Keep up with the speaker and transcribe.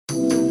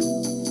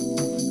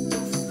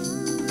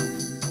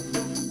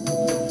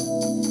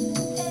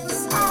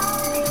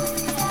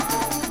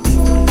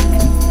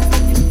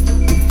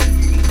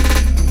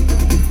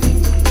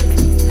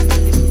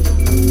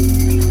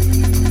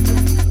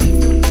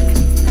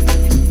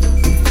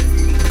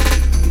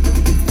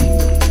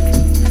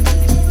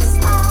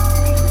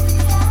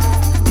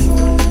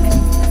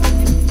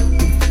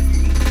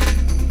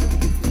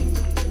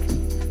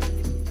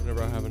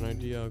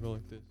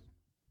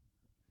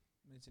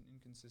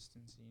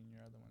seen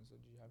your other ones. So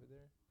did you have it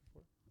there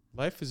before?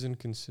 Life is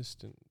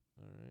inconsistent.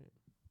 All right.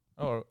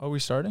 Oh, are we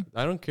starting?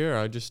 I don't care.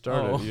 I just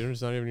started. Oh.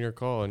 It's not even your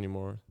call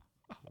anymore.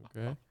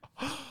 Okay.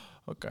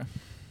 Okay.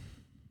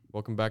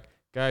 Welcome back,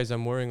 guys.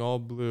 I'm wearing all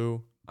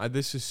blue.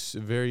 This is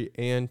very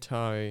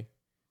anti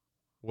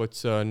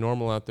what's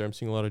normal out there. I'm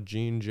seeing a lot of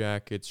jean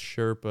jackets,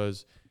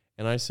 Sherpas,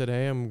 and I said,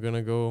 hey, I'm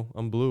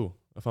blue.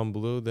 If I'm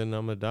blue, then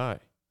I'm gonna die.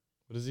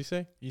 What does he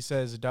say? He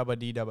says dabba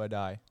dee dabba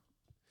die.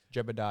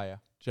 Jebediah.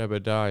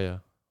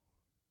 Jebediah.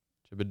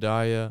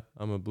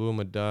 I'm a blue. I'm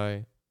a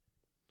die.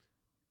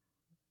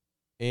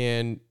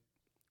 And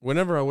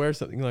whenever I wear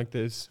something like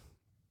this,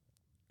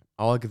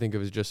 all I can think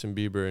of is Justin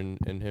Bieber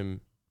and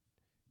him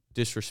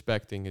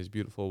disrespecting his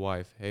beautiful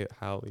wife,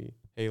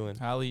 Halen.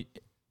 Hallie.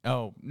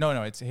 Oh,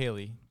 no, it's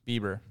Haley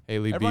Bieber.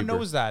 Hailey Everyone Bieber.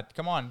 knows that.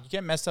 Come on. You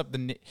can't mess up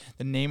the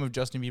name of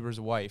Justin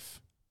Bieber's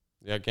wife.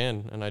 Yeah, I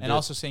can. And I did.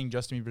 Also saying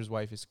Justin Bieber's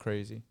wife is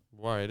crazy.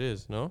 Why it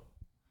is, no?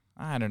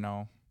 I don't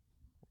know.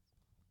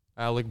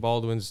 Alec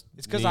Baldwin's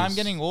It's because I'm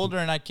getting older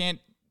and I can't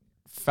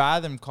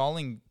fathom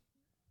calling.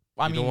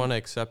 I don't want to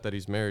accept that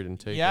he's married and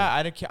take Yeah,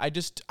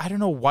 it. I don't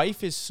know.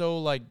 Wife is so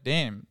like,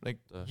 damn. Like,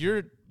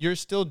 you're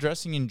still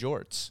dressing in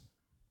jorts.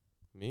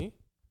 Me?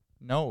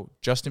 No,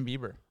 Justin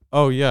Bieber.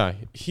 Oh yeah,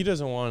 he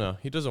doesn't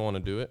want to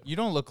do it. You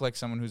don't look like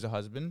someone who's a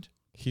husband.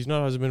 He's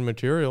not husband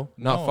material,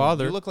 No, not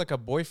father. You look like a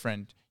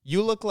boyfriend.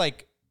 You look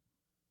like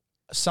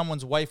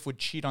someone's wife would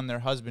cheat on their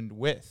husband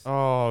with.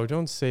 Oh,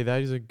 don't say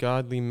that. He's a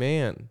godly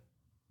man.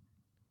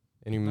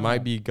 And he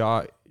might be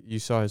God. You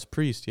saw his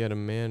priest. He had a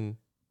man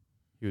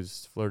he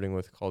was flirting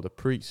with called a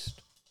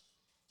priest.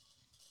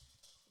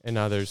 And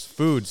now there's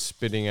food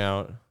spitting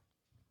out.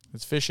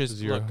 It's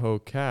fishes. You're a whole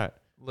cat.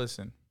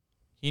 Listen,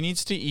 he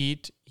needs to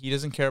eat. He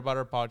doesn't care about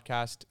our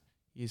podcast.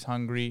 He's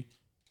hungry.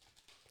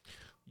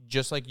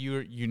 Just like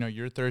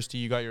you're thirsty.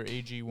 You got your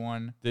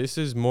AG1. This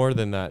is more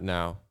than that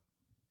now.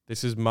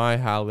 This is my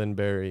Hallen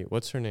Berry.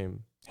 What's her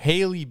name?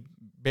 Haley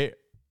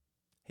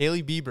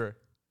Bieber.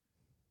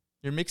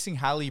 You're mixing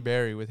Halle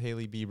Berry with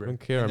Haley Bieber. I don't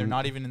care. And they're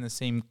not even in the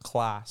same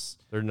class.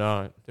 They're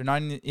not. They're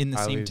not in the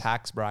same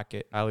tax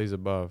bracket. Hallie's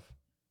above.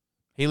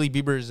 Haley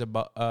Bieber is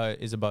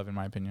above, in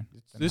my opinion.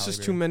 This is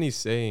too many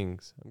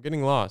sayings. I'm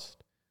getting lost.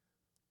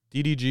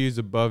 DDG is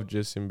above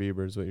Justin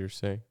Bieber is what you're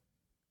saying.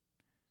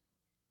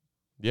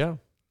 Yeah.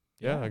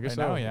 Yeah, I guess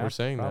so. We're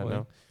saying that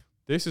now.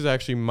 This is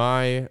actually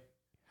my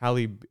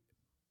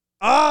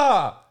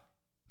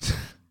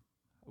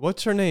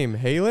What's her name?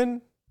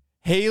 Haley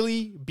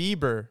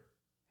Bieber.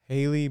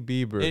 Hailey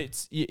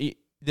Bieber.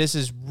 This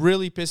is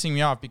really pissing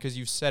me off because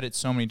you've said it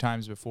so many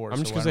times before. I'm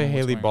just going to say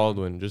Hailey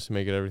Baldwin just to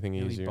make everything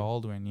Hailey easier.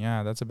 Baldwin.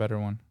 Yeah, that's a better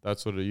one.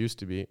 That's what it used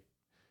to be.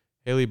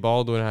 Hailey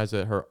Baldwin has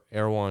her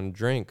Erewhon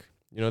drink.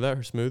 You know that?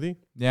 Her smoothie?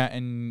 Yeah,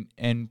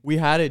 and we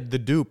had it, the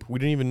dupe. We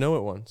didn't even know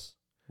it once.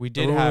 We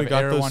did Remember have when we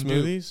got Erewhon those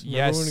smoothies?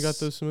 Yes. Remember when we got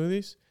those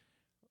smoothies?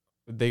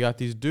 They got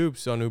these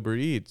dupes on Uber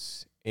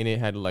Eats, and it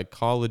had like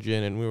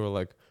collagen, and we were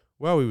like,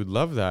 wow, we would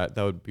love that.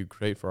 That would be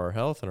great for our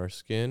health and our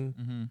skin.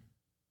 Mm-hmm.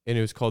 And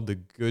it was called the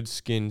Good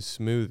Skin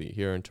Smoothie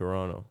here in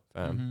Toronto,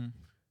 fam. Mm-hmm.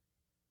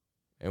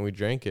 And we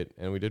drank it,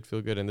 and we did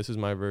feel good. And this is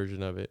my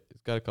version of it.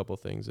 It's got a couple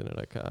things in it.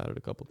 I added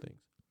a couple things.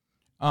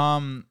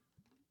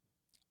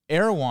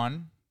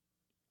 Erewhon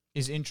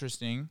is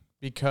interesting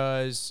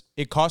because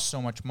it costs so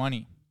much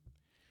money.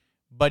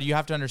 But you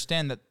have to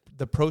understand that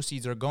the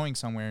proceeds are going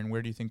somewhere, and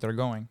where do you think they're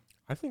going?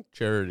 I think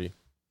charity.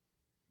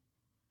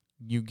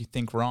 You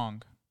think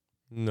wrong.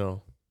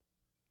 No.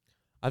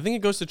 I think it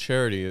goes to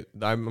charity.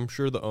 I'm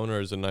sure the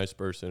owner is a nice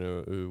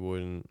person who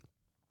wouldn't.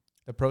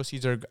 The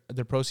proceeds are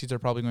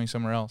probably going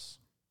somewhere else,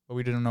 but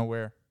we didn't know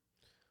where.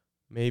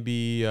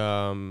 Maybe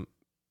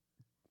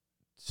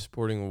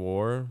supporting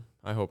war.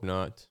 I hope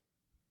not.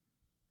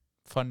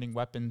 Funding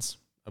weapons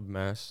Of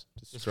mass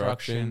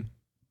destruction.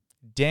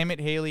 Damn it,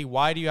 Haley!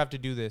 Why do you have to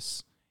do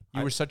this?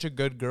 You were such a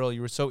good girl.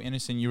 You were so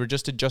innocent. You were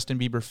just a Justin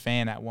Bieber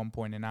fan at one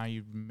point, and now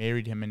you've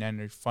married him and then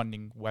you're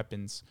funding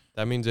weapons.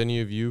 That means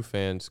any of you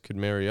fans could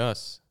marry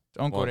us.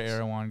 Don't go to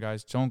Erewhon,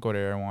 guys. Don't go to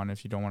Erewhon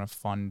if you don't want to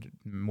fund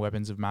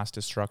weapons of mass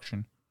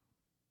destruction.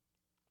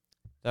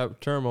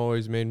 That term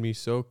always made me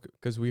so...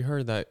 Because we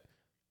heard that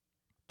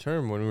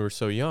term when we were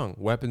so young.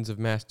 Weapons of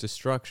mass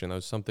destruction. That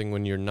was something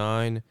when you're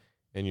 9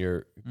 and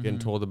you're getting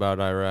told about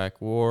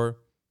Iraq war.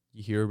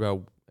 You hear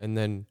about... And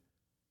then...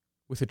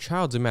 With a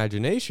child's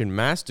imagination,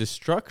 mass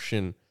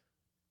destruction,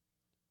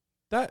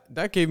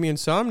 that gave me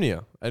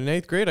insomnia. In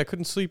 8th grade, I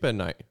couldn't sleep at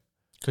night.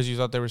 Because you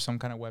thought there was some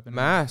kind of weapon.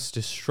 Mass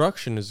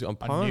destruction is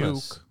upon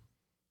us.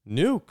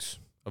 Nukes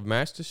of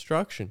mass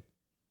destruction.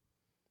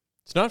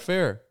 It's not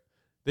fair.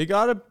 They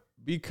got to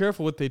be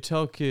careful what they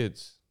tell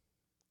kids.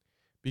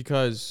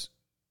 Because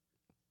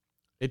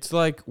it's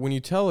like when you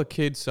tell a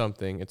kid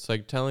something, it's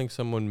like telling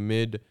someone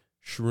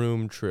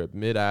mid-shroom trip,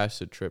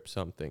 mid-acid trip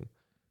something.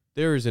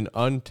 There is an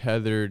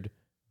untethered...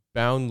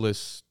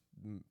 boundless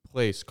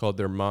place called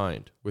their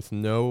mind with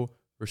no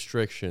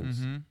restrictions.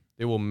 Mm-hmm.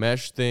 They will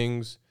mesh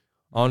things,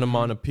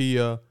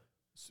 onomatopoeia,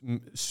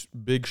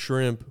 big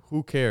shrimp,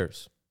 who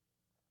cares?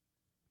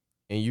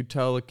 And you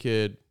tell a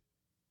kid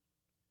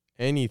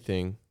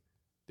anything,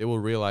 they will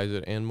realize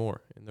it and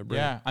more in their brain.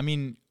 Yeah, I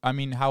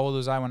mean, how old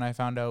was I when I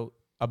found out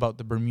about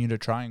the Bermuda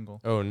Triangle?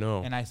 Oh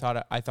no! And I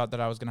thought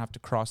that I was gonna have to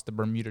cross the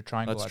Bermuda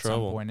Triangle That's at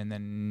trouble. some point, and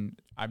then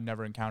I've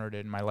never encountered it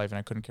in my life, and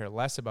I couldn't care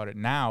less about it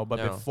now. But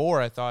No. before,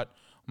 I thought,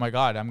 oh my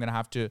God, I'm gonna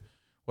have to.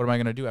 What am I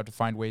gonna do? I have to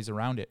find ways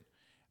around it.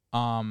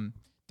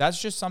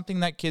 That's just something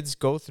that kids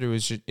go through.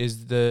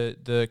 Is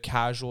the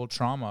casual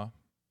trauma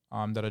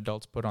that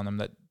adults put on them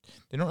that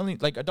they don't really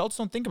like. Adults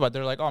don't think about.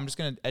 They're like, oh, I'm just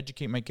gonna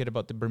educate my kid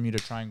about the Bermuda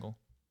Triangle.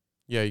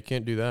 Yeah, you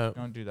can't do that.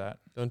 Don't do that.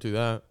 Don't do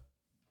that.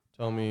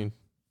 Tell me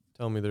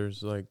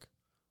there's like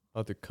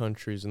other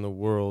countries in the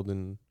world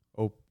and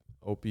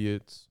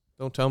opiates.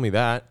 Don't tell me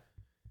that.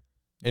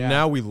 And Yeah.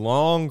 now we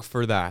long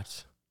for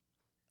that.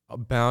 A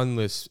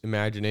boundless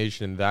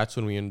imagination. And that's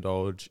when we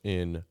indulge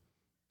in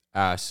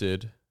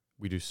acid.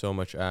 We do so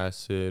much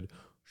acid,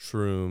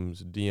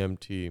 shrooms,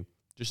 DMT,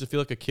 just to feel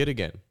like a kid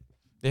again.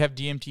 They have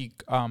DMT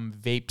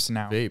vapes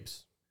now.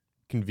 Vapes.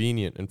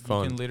 Convenient and You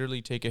fun. can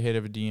literally take a hit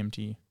of a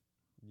DMT.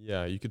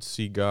 Yeah, you could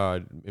see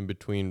God in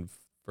between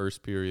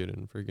first period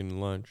and freaking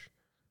lunch.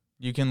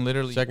 You can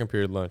literally Second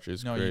period lunch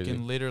is no. crazy. You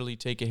can literally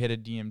take a hit of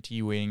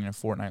DMT waiting in a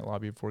Fortnite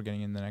lobby before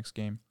getting in the next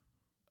game.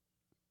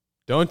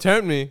 Don't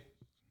tempt me.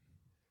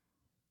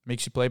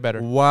 Makes you play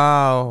better.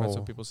 Wow. That's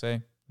what people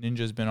say.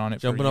 Ninja's been on it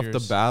Jumping for off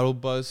years. the battle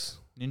bus.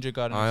 Ninja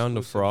got an Eye on the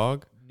exclusive-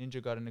 frog.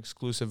 Ninja got an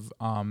exclusive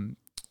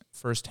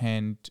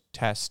first-hand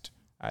test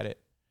at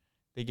it.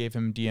 They gave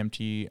him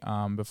DMT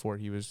before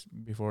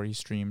he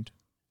streamed.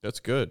 That's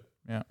good.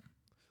 Yeah.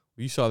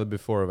 You saw the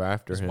before of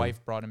after His him.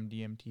 wife brought him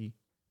DMT.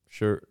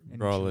 Sure, And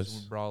braless. she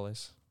was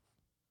braless.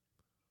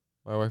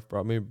 My wife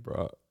brought me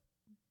bra.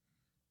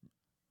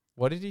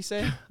 What did he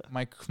say?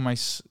 my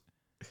braless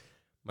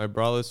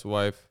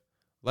wife.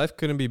 Life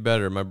couldn't be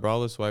better. My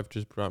braless wife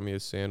just brought me a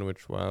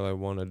sandwich while I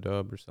won a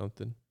dub or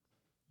something.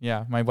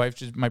 Yeah, my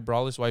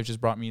braless wife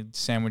just brought me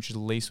sandwiches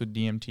laced with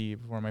DMT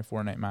before my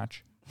Fortnite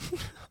match.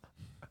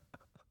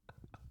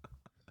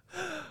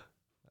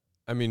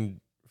 I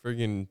mean,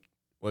 friggin',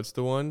 what's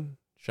the one?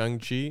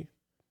 Shang-Chi?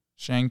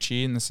 Shang-Chi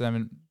and the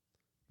 7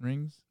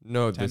 Rings?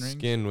 No, 10 the rings?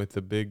 skin with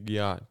the big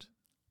yacht.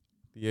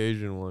 The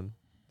Asian one.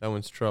 That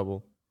one's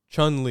trouble.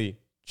 Chun-Li.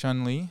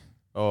 Chun-Li?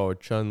 Oh,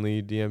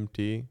 Chun-Li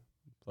DMT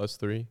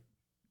 +3.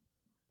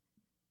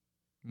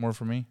 More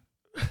for me.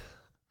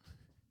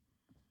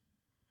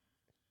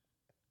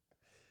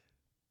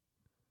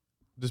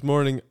 This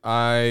morning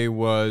I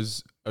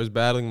was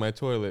battling my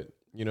toilet.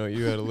 You know,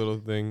 you had a little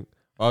thing.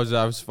 I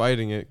was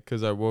fighting it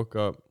because I woke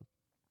up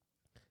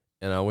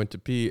and I went to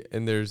pee,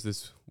 and there's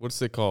this,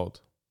 what's it called?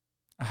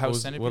 A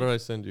house centipede? What did I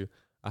send you?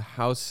 A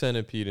house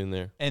centipede in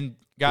there. And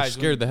Guys, guys,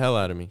 scared the hell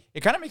out of me. it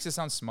kind of makes it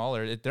sound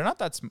smaller. They're not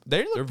that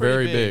they look They're pretty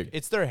very big. big.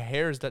 It's their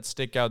hairs that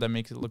stick out that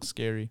makes it look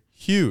scary.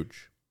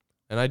 Huge.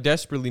 And I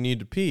desperately need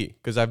to pee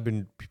because I've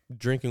been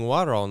drinking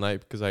water all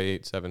night because I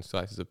ate 7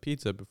 slices of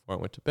pizza before I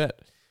went to bed.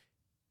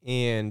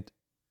 And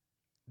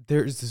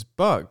there's this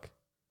bug.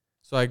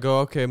 So I go,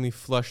 okay, let me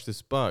flush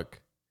this bug.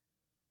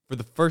 For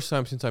the first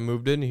time since I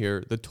moved in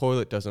here, the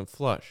toilet doesn't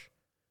flush.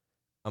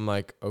 I'm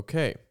like,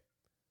 okay.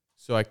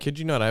 So I kid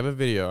you not, I have a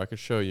video I could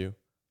show you.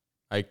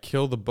 I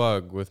kill the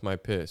bug with my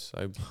piss.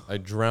 I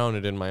drown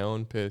it in my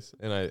own piss,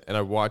 and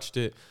I watched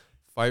it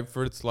fight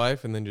for its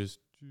life, and then just.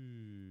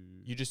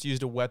 You just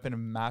used a weapon of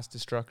mass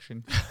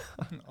destruction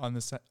on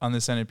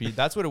the centipede.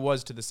 That's what it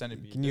was to the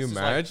centipede. Can you This is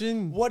like,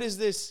 imagine? what is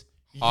this?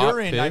 Hot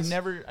Urine. piss?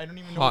 I don't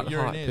even know what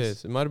urine hot is.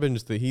 piss. It might have been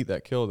just the heat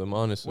that killed him,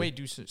 honestly. Wait,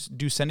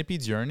 do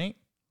centipedes urinate?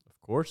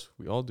 Of course,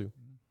 we all do.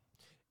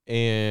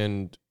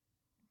 And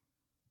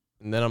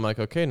then I'm like,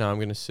 okay, now I'm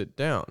going to sit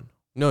down.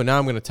 No, now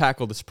I'm going to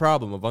tackle this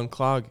problem of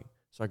unclogging.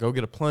 So I go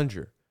get a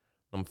plunger.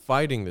 I'm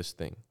fighting this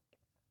thing.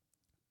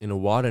 And a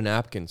wad of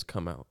napkins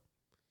come out.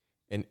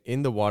 And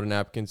in the water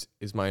napkins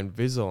is my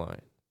Invisalign.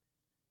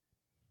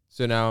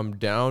 So now I'm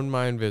down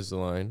my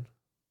Invisalign.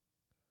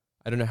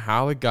 I don't know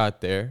how it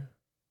got there.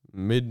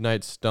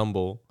 Midnight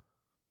stumble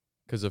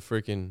because of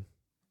freaking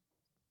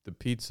the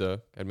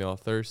pizza had me all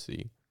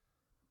thirsty.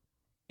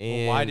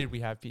 And Well, why did we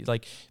have pizza?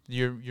 Like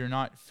you're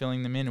not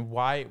filling them in.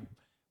 Why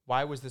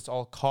was this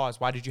all caused?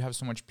 Why did you have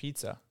so much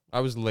pizza? I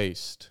was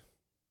laced.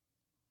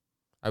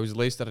 I was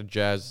laced at a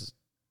jazz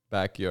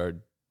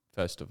backyard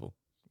festival.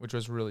 Which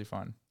was really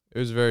fun. It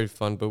was very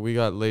fun, but we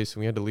got laced and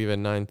we had to leave at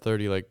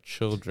 9:30 like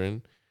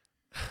children.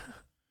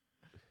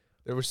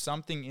 There was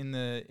something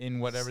in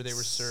whatever they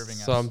were serving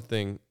us.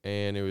 Something,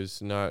 and it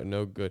was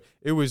no good.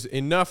 It was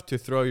enough to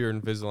throw your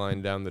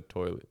Invisalign down the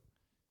toilet.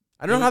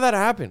 I don't know how that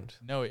happened.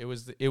 No, it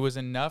was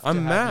enough I'm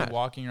to have mad. me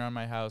walking around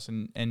my house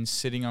and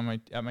sitting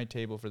at my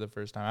table for the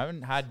first time. I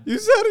haven't had. You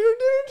sat at your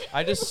dinner.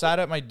 I just sat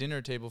at my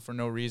dinner table for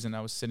no reason.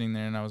 I was sitting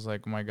there and I was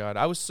like, oh my God.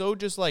 I was so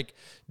just like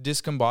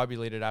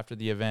discombobulated after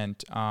the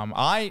event.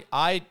 I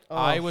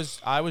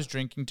was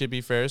drinking, to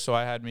be fair, so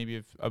I had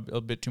maybe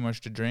a bit too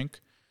much to drink.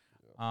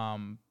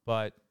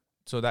 But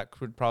so that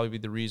could probably be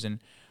the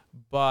reason.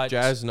 But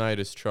Jazz night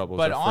is trouble.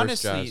 but It's our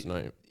first honestly, jazz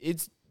night.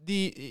 it's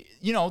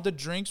the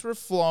drinks were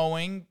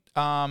flowing.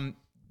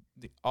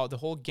 The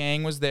whole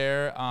gang was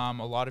there. A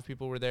lot of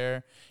people were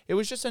there. It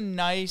was just a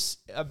nice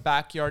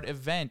backyard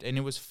event, and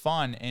it was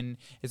fun. And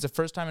it's the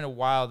first time in a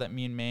while that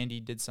me and Mandy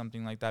did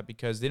something like that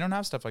because they don't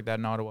have stuff like that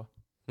in Ottawa.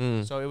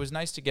 So it was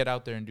nice to get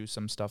out there and do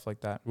some stuff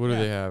like that. What do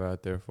they have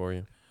out there for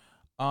you?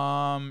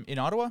 In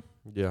Ottawa?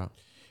 Yeah.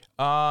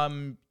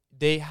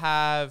 They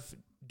have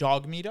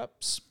dog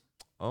meetups.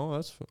 Oh,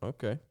 that's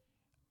okay.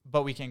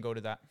 But we can't go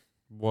to that.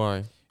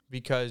 Why?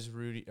 Because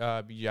Rudy,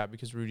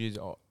 because Rudy is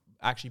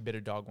actually bit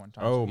a dog one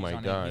time. Oh, so my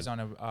God. God. He's on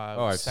a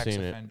I've sex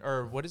seen offender.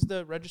 Or what is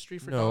the registry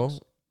for dogs?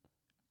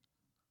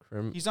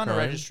 He's on a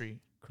registry.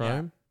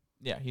 Crime?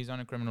 Yeah, he's on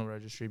a criminal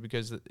registry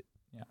because,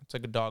 it's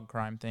like a dog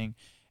crime thing.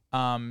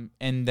 And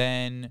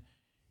then,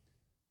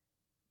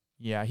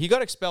 he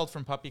got expelled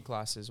from puppy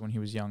classes when he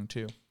was young,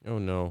 too. Oh,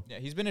 no. Yeah,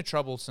 he's been a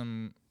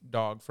troublesome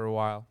dog for a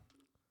while.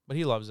 But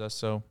he loves us,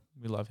 so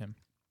we love him.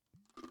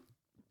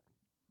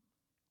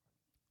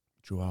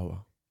 Chihuahua.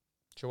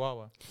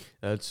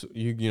 That's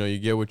you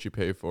get what you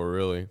pay for,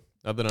 really.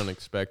 Nothing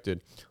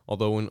unexpected.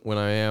 Although when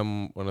I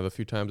am one of the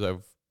few times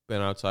I've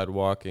been outside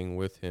walking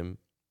with him.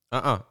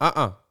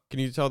 Can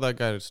you tell that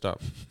guy to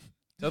stop?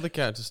 Tell the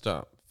cat to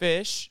stop.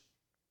 Fish.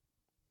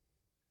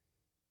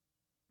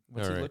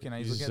 What's All he right. looking at?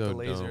 He's He's looking at so the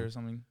laser dumb. or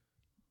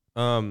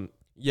something.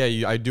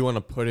 I do want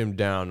to put him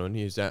down when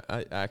he's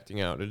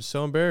acting out. It's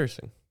so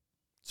embarrassing.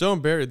 So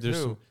embarrassing.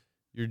 There's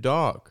your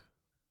dog.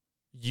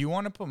 You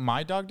want to put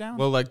my dog down?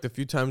 Well, like the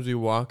few times we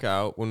walk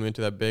out when we went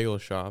to that bagel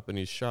shop and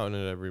he's shouting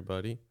at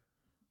everybody.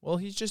 Well,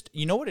 he's just,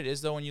 you know what it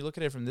is though, when you look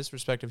at it from this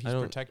perspective, he's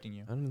protecting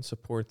you. I don't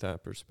support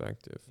that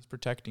perspective. He's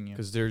protecting you.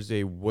 Because there's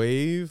a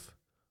wave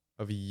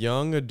of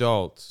young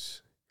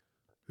adults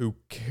who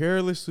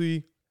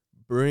carelessly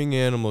bring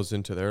animals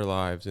into their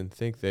lives and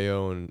think they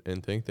own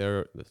and think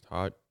they're the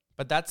hot.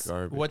 But that's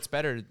garbage. What's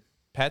better,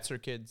 pets or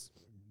kids?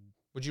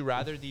 Would you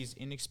rather these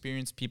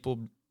inexperienced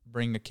people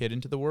bring a kid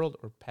into the world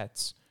or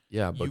pets?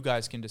 Yeah, but you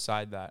guys can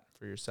decide that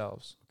for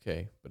yourselves.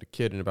 Okay, but a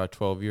kid in about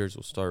 12 years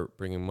will start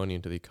bringing money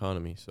into the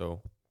economy.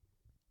 So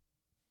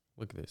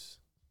look at this.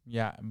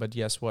 Yeah, but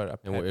guess what? A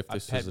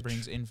pet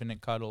brings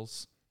infinite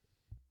cuddles.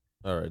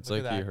 All right, it's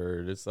like you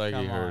heard. It's like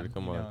you heard.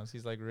 Come on.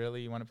 He's like,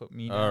 really? You want to put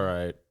me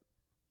down?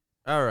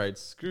 All right.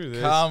 Screw this.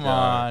 Come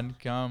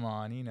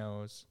on. He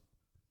knows.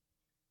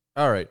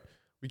 All right.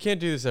 We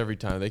can't do this every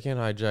time. They can't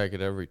hijack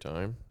it every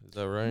time. Is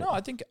that right? No, I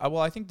think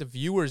the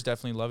viewers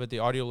definitely love it. The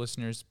audio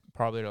listeners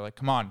probably are like,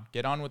 come on,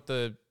 get on with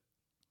the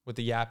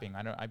yapping.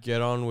 I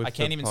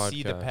can't even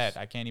see the pet.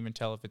 I can't even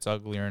tell if it's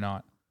ugly or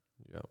not.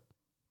 Yeah.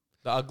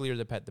 The uglier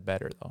the pet, the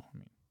better, though. I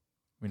mean,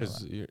 we know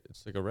that.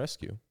 It's like a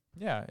rescue.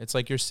 Yeah, it's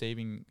like you're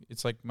saving.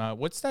 It's like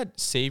what's that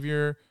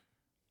savior?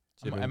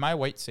 Am I a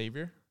white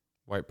savior?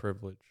 White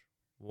privilege.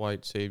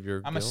 White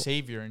savior. I'm a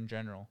savior in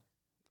general.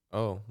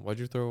 Oh, why'd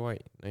you throw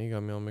white? Now you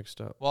got me all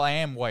mixed up. Well, I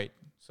am white,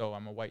 so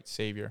I'm a white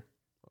savior.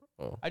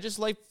 Oh.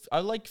 I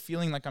like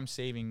feeling like I'm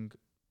saving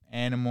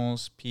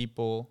animals,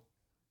 people.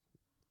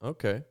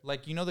 Okay.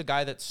 Like, you know the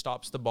guy that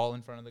stops the ball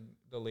in front of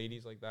the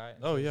ladies like that?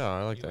 Oh, yeah,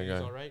 I like that guy.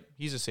 He's all right.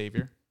 He's a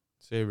savior.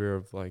 Savior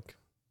of, like,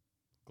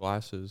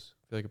 glasses.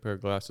 I feel like a pair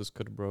of glasses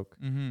could have broke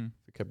if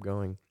it kept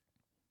going.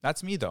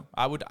 That's me, though.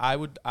 I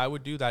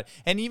would do that.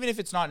 And even if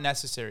it's not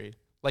necessary,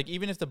 like,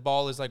 even if the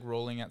ball is, like,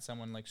 rolling at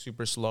someone, like,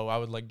 super slow, I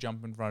would, like,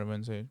 jump in front of it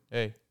and say,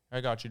 hey,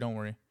 I got you. Don't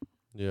worry.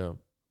 Yeah.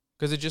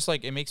 Because it just,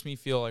 like, it makes me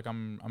feel like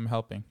I'm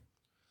helping.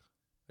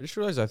 I just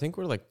realized I think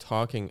we're, like,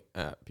 talking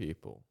at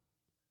people.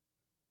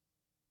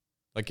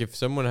 Like, if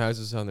someone has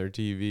us on their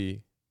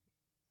TV,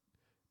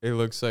 it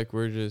looks like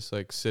we're just,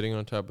 like, sitting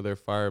on top of their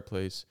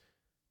fireplace,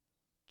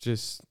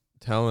 just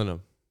telling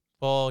them.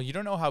 Well, you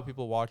don't know how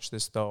people watch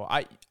this, though.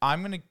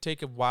 I'm going to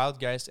take a wild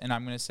guess, and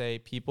I'm going to say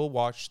people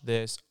watch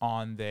this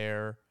on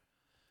their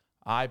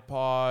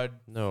iPod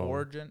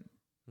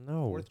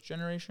fourth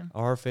generation.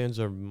 Our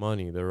fans are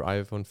money. They're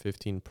iPhone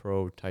 15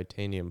 Pro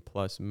Titanium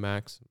Plus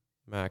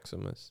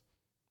Maximus.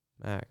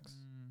 Max.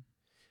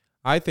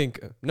 I think,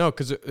 no,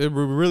 because we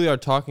really are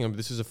talking about,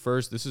 this is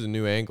a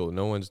new angle.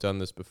 No one's done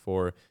this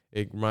before.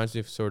 It reminds me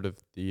of sort of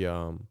the,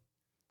 you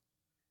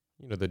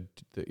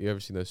ever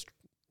seen those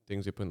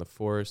things they put in the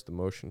forest, the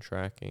motion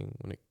tracking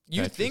when it.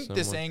 You think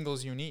this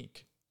angle's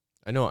unique?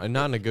 I know, and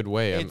not in a good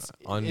way.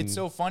 It's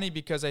so funny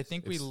because I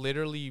think we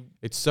literally.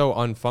 It's so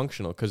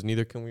unfunctional because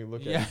neither can we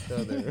look at each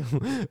other.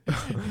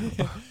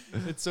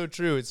 It's so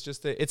true. It's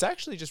just it's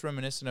actually just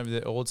reminiscent of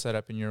the old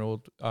setup in your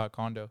old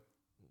condo.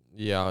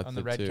 Yeah, on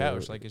the red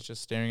couch, like it's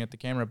just staring at the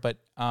camera. But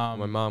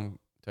my mom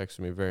texted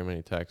me very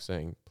many texts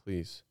saying,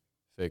 "Please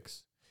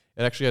fix."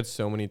 It actually had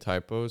so many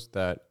typos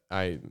that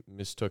I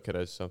mistook it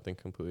as something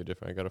completely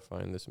different. I gotta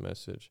find this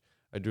message.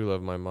 I do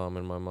love my mom,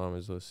 and my mom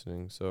is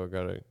listening, so I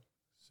gotta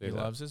say he that.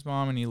 loves his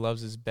mom, and he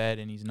loves his bed,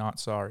 and he's not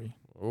sorry.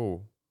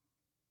 Oh,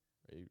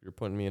 you're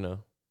putting me in a.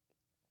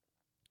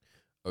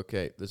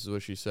 Okay, this is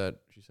what she said.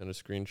 She sent a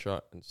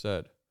screenshot and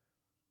said,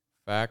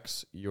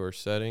 "Fax your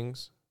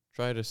settings.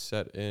 Try to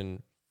set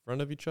in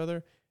front of each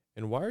other,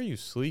 and why are you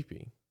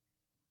sleepy?"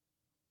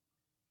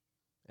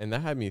 And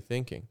that had me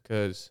thinking,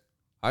 because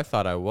I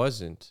thought I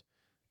wasn't,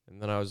 and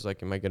then I was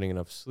like, am I getting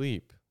enough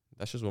sleep?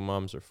 That's just what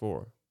moms are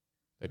for.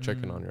 They're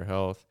checking on your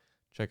health,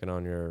 checking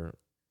on your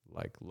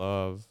like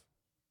love,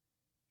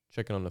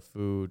 checking on the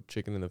food,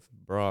 chicken in the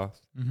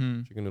broth,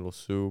 chicken noodle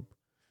soup.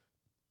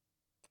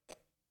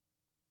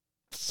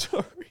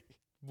 Sorry.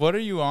 What are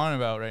you on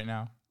about right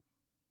now?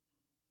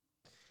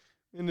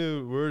 In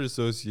the word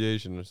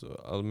association,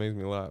 it makes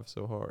me laugh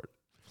so hard.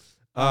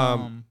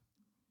 And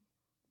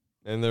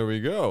there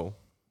we go.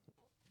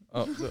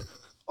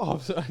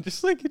 So I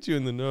just like hit you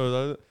in the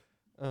nose.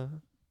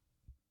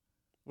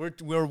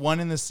 We're one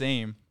and the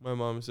same. My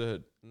mom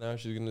said, now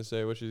she's gonna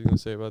say what she's gonna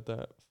say about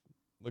that.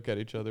 Look at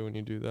each other when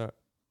you do that.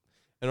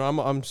 And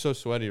I'm so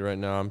sweaty right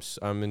now.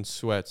 I'm in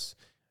sweats,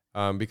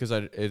 because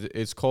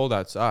it's cold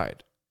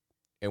outside,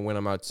 and when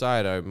I'm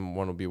outside, I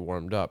want to be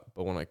warmed up.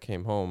 But when I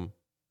came home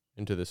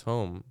into this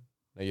home,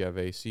 now you have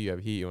AC, you have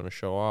heat, you want to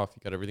show off,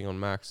 you got everything on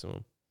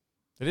maximum.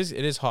 It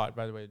is hot,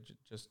 by the way.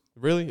 Just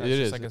really, it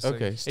is. like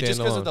Okay, it's just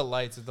because of the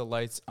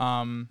lights.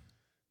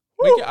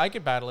 I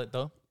could battle it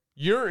though.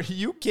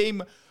 You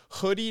came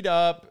hoodied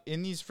up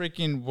in these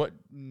freaking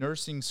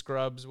nursing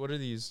scrubs. What are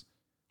these?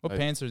 What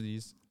pants are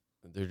these?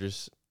 They're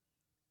just.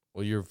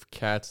 Well, your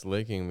cat's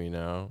licking me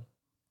now.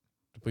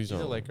 Please don't.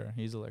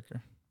 He's a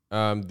licker.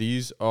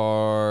 These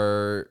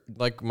are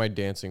like my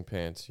dancing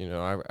pants. You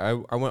know, I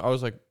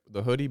was like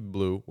the hoodie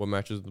blue. What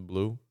matches the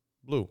blue?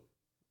 Blue,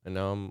 and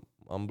now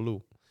I'm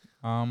blue.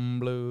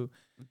 Blue.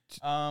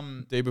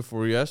 Day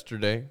before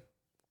yesterday,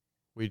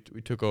 we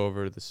took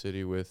over the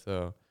city with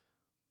the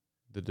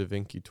Da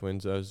Vinci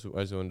twins, as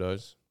one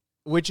does.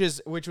 Which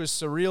was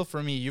surreal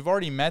for me. You've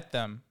already met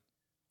them.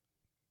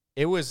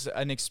 It was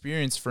an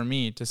experience for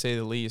me, to say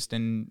the least.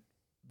 And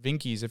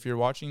Vinkies, if you're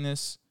watching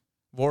this,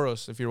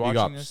 Voros, if you're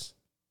watching this,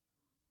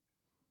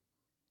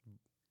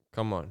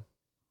 come on.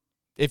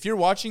 If you're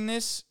watching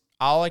this,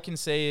 all I can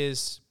say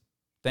is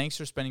thanks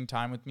for spending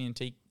time with me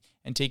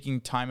and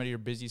taking time out of your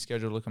busy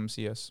schedule to come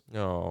see us.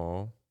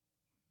 Oh.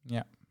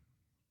 Yeah.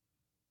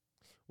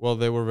 Well,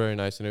 they were very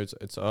nice, and it's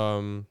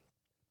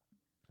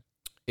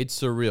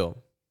surreal.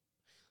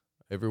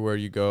 Everywhere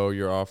you go,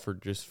 you're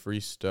offered just free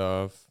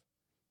stuff.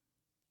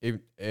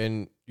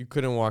 And you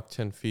couldn't walk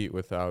 10 feet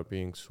without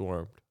being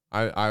swarmed.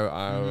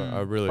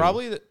 I really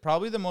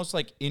probably the most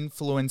like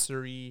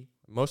influencery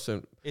most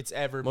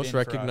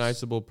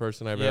recognizable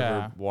person I've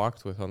ever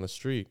walked with on the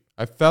street.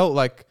 I felt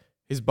like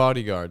his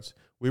bodyguards.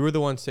 We were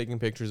the ones taking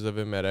pictures of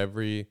him at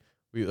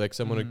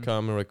someone would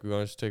come and we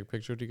wanted to take a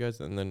picture with you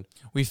guys, and then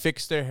we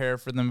fixed their hair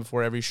for them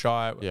before every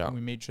shot. Yeah.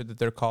 We made sure that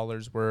their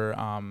collars were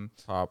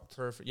popped.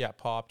 Perfect. Yeah,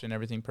 popped and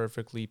everything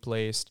perfectly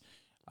placed.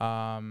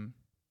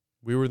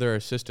 We were their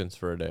assistants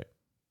for a day.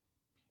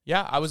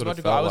 Yeah, I was about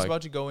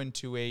to go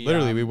into a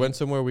literally we went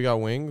somewhere, we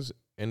got wings,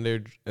 and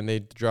they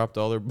dropped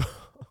all their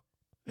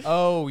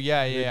Oh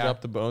yeah. They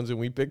dropped the bones and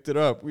we picked it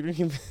up. We didn't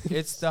even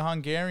It's the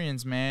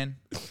Hungarians, man.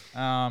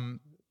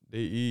 They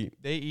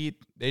eat,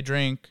 they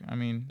drink. I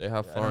mean, they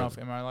have fun. I don't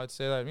know am I allowed to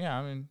say that? Yeah,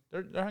 I mean,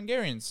 they're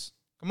Hungarians.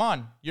 Come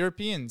on,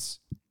 Europeans.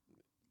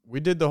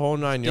 We did the whole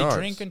 9 yards.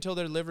 They drink until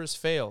their livers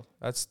fail.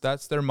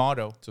 That's their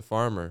motto. It's a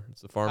farmer.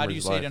 It's a farmer's life. How do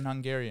you say it in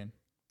Hungarian?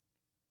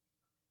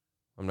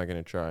 I'm not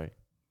gonna try.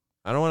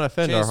 I don't want to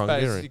offend our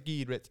Hungarians.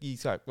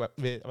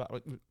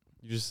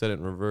 You just said it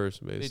in reverse,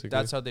 basically.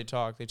 That's how they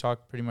talk. They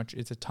talk pretty much.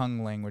 It's a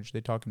tongue language.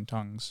 They talk in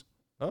tongues.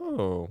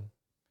 Oh.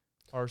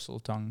 Parcel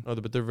tongue. Oh,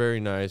 but they're very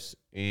nice,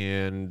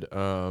 and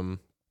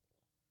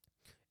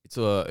it's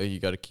you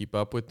got to keep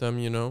up with them.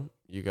 You know,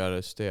 you got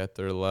to stay at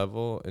their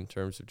level in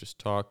terms of just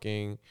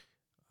talking.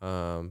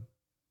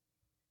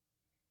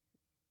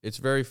 It's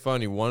very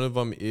funny. One of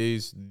them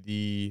is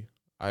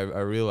I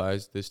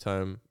realized this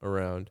time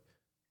around.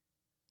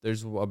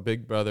 There's a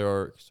big brother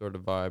or sort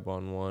of vibe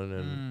on one,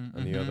 and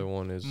the other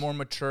one is more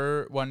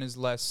mature. One is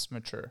less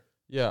mature.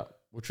 Yeah,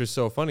 which was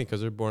so funny because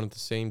they're born at the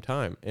same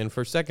time. And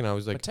for a second, I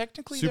was like, but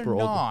technically, super they're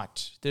old.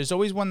 not. There's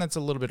always one that's a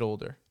little bit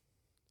older.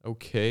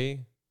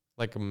 Okay,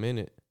 like a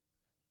minute.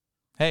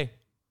 Hey,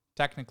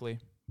 technically,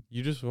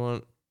 you just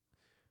want.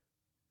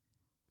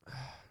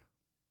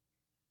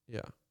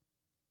 Yeah.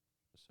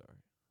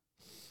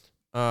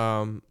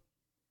 Sorry.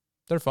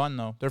 They're fun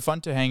though. They're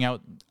fun to hang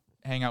out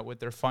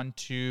with. They're fun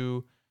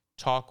to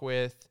talk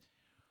with.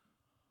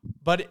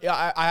 But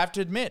I have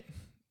to admit,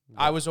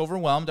 I was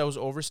overwhelmed. I was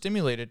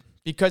overstimulated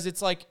because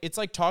it's like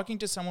talking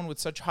to someone with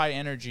such high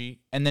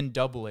energy and then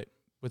double it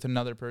with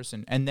another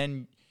person, and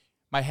then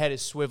my head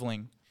is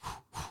swiveling.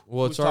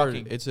 Well, it's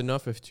hard. It's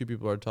enough if two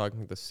people are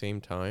talking at the same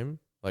time.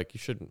 Like, you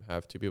shouldn't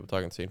have two people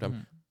talking at the same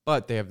time,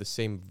 but they have the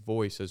same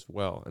voice as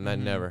well, and that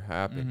never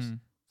happens.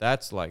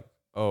 That's like,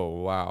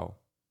 oh wow,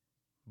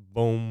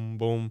 boom,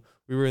 boom.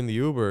 We were in the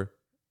Uber,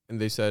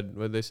 and they said,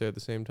 what did they say at the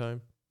same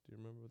time? Do you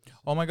remember what they said?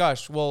 Oh my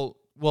gosh. Well,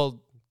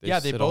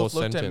 they both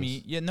looked at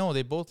me. Yeah, no,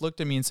 they both looked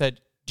at me and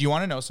said, "Do you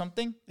want to know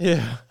something?"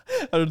 Yeah,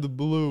 out of the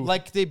blue.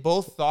 Like, they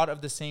both thought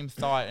of the same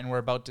thought and were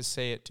about to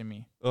say it to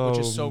me, which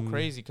is so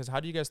crazy. Because how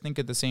do you guys think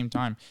at the same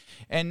time?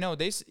 And no,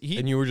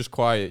 and you were just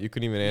quiet. You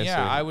couldn't even answer.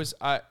 Yeah,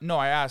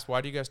 I asked, "Why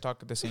do you guys talk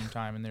at the same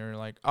time?" And they were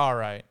like, "All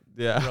right,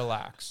 yeah,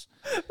 relax."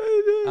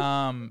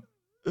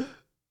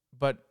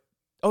 But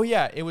Oh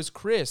yeah, it was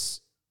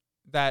Chris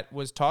that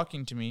was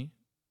talking to me,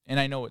 and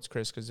I know it's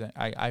Chris because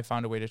I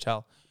found a way to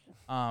tell.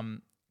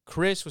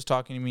 Chris was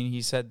talking to me, and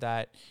he said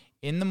that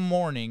in the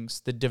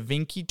mornings, the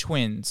DaVinci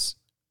twins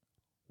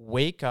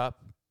wake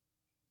up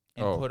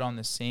and put on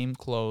the same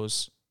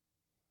clothes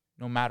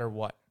no matter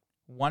what.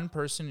 One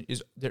person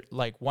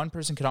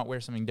cannot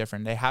wear something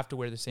different. They have to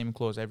wear the same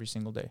clothes every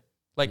single day.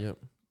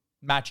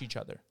 Match each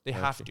other. They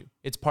have to.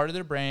 It's part of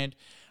their brand.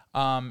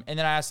 And then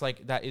I asked,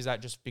 like, is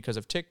that just because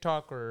of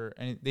TikTok?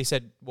 And they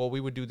said, well, we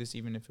would do this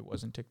even if it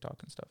wasn't TikTok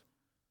and stuff.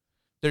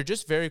 They're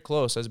just very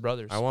close as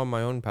brothers. I want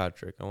my own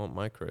Patrick. I want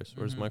my Chris.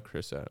 Where's my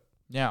Chris at?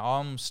 Yeah,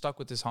 I'm stuck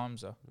with this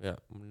Hamza. Yeah,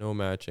 no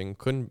matching.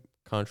 Couldn't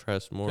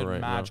contrast more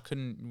right now.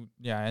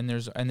 And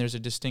there's a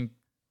distinct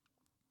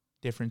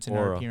difference in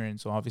our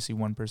appearance. So obviously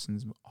one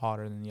person's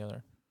hotter than the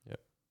other. Yep.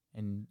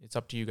 And it's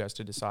up to you guys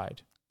to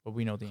decide. But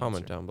we know the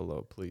Comment answer. down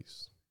below,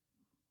 please.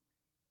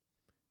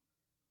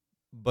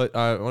 But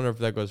I wonder if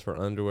that goes for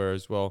underwear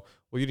as well.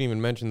 Well, you didn't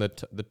even mention the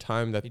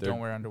time that they don't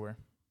wear underwear.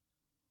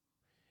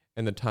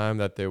 And the time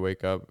that they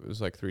wake up, it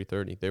was like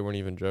 3:30. They weren't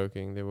even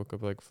joking. They wake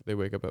up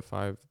at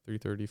 5,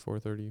 3:30, 4:30,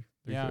 3:30.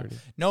 Yeah.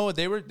 No,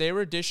 they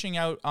were dishing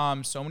out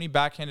so many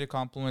backhanded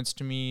compliments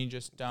to me.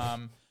 Just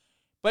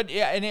but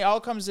yeah, and it all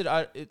comes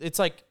to it's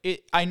like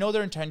I know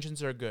their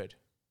intentions are good.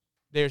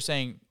 They're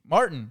saying,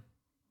 Martin,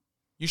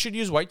 you should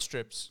use white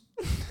strips.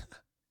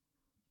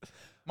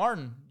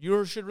 Martin,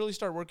 you should really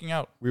start working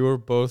out. We were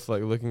both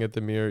like looking at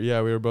the mirror.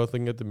 Yeah, we were both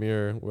looking at the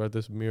mirror. We're at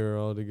this mirror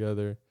all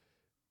together.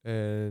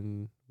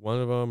 And one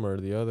of them or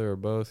the other or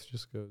both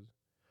just goes,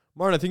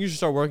 Martin, I think you should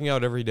start working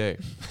out every day.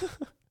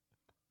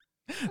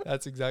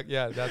 That's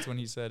when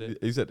he said it.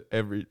 He said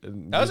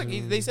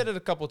they said it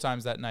a couple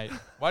times that night.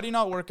 Why do you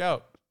not work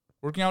out?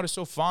 Working out is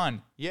so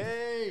fun.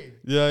 Yay.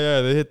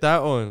 Yeah, they hit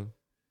that one.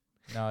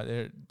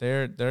 No,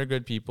 they're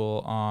good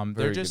people.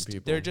 They're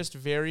just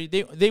very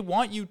they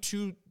want you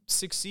to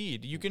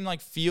succeed. You can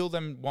like feel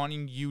them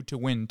wanting you to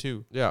win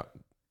too. Yeah.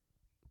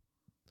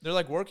 They're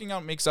like, working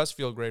out makes us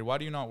feel great. Why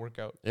do you not work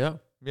out? Yeah.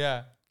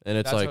 Yeah. And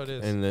it's like,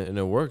 and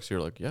it works.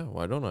 You're like, yeah,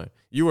 why don't I?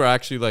 You were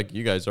actually like,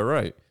 you guys are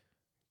right.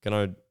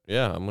 I'm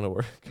going to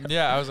work.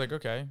 Yeah. I was like,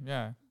 okay.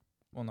 Yeah.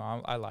 Well, no,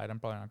 I lied. I'm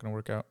probably not going to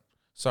work out.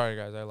 Sorry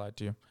guys. I lied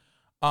to you.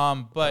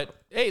 But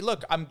hey,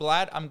 look, I'm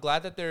glad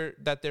that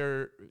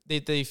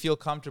they feel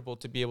comfortable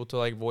to be able to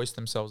like voice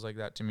themselves like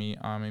that to me.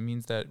 It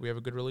means that we have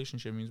a good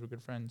relationship. It means we're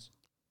good friends.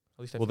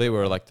 At least they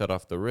were like that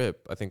off the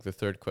rip. I think the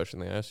third question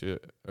they asked you,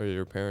 are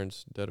your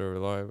parents dead or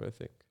alive? I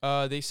think.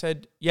 They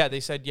said,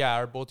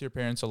 are both your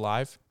parents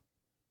alive?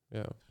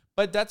 Yeah.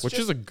 But that's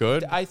is a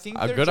good, I think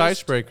a good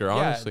icebreaker,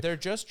 honestly. Yeah, they're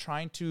just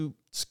trying to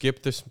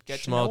skip this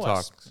small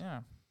talk.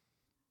 Yeah.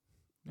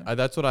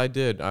 That's what I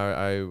did.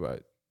 I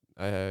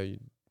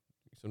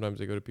sometimes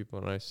I go to people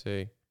and I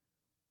say,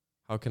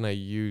 how can I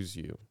use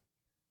you?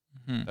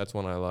 Mm-hmm. That's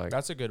one I like.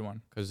 That's a good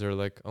one. Because they're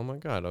like, oh my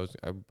God,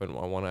 I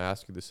want to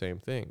ask you the same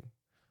thing.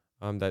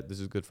 That this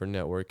is good for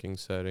networking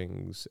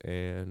settings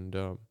and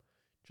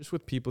just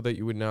with people that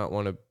you would not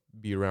want to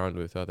be around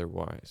with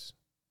otherwise.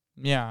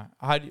 Yeah.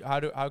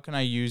 How can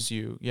I use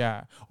you?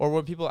 Yeah. Or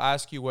when people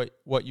ask you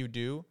what you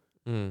do,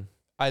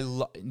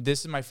 this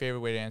is my favorite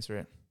way to answer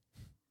it.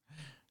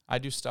 I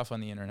do stuff on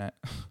the internet.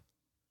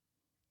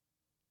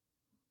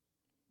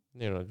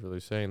 You're not really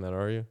saying that,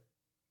 are you?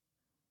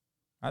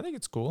 I think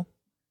it's cool.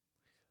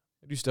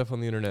 I do stuff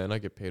on the internet and I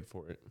get paid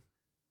for it.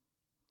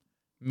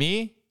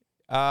 Me?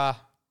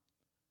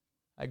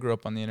 I grew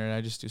up on the internet.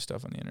 I just do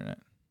stuff on the internet.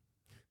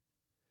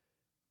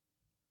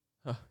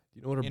 Huh. Do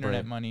you know what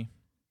internet money?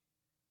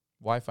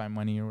 Wi-Fi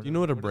money or whatever. Do you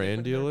know what a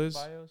brand deal is?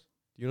 Do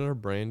you know what a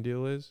brand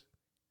deal is?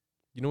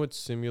 You know what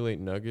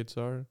Simulate Nuggets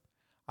are?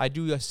 I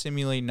do a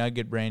Simulate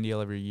Nugget brand deal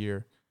every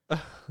year.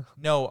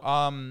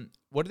 No,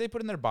 what do they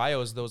put in their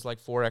bios? Those like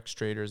Forex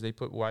traders, they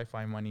put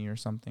Wi-Fi money or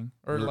something,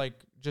 or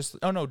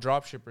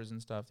drop shippers and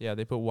stuff. Yeah,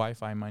 they put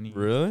Wi-Fi money.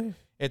 Really?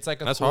 It's like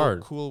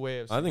cool way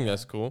of. I think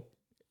that's cool.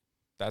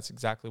 That's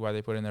exactly why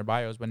they put it in their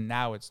bios, but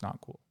now it's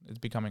not cool. It's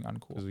becoming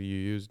uncool. Because you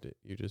used it,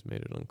 you just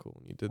made it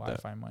uncool. You did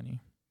Wi-Fi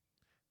money.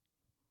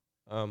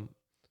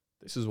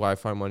 This is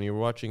Wi-Fi money. We're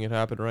watching it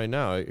happen right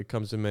now. It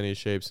comes in many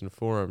shapes and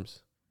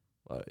forms.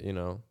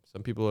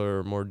 Some people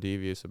are more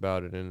devious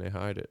about it and they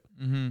hide it.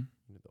 Mm-hmm.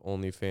 The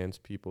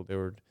OnlyFans people,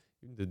 the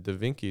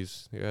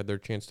DaVincis, they had their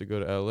chance to go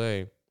to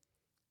LA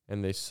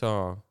and they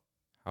saw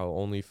how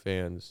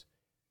OnlyFans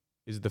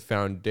is the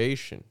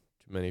foundation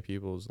to many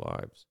people's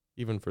lives,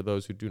 even for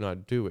those who do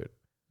not do it.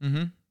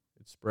 Mm-hmm.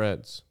 It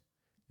spreads.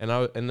 And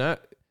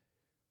that,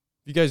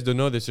 if you guys don't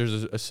know this,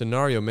 there's a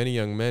scenario many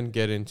young men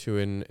get into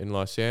in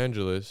Los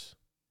Angeles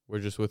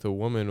where just with a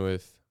woman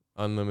with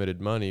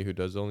unlimited money who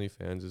does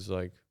OnlyFans is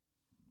like,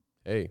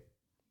 hey, do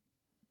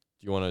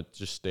you want to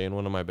just stay in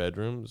one of my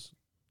bedrooms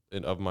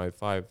of my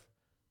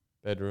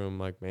 5-bedroom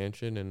like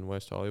mansion in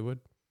West Hollywood?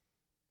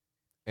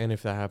 And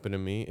if that happened to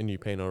me and you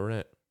pay no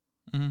rent.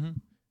 Mm-hmm.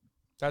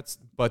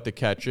 But the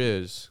catch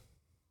is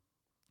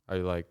I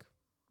like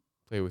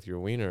play with your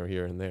wiener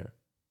here and there.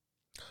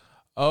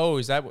 Oh,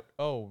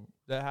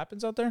 that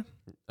happens out there?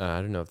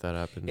 I don't know if that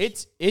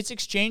happens. It's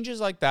exchanges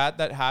like that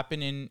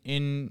happen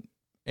in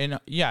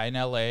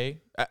LA.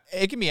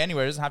 It can be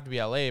anywhere. It doesn't have to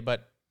be LA,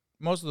 but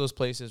most of those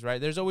places, right?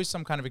 There's always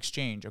some kind of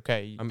exchange.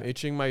 Okay. I'm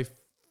itching my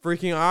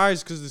freaking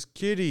eyes because this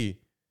kitty.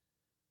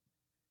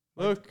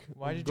 Look,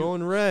 why did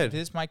going red?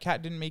 My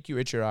cat didn't make you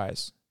itch your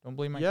eyes. Don't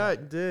blame my cat. Yeah,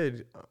 it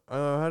did.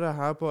 I had a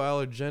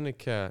hypoallergenic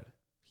cat.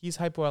 He's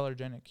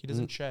hypoallergenic. He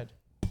doesn't shed.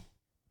 But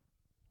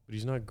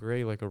he's not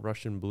gray like a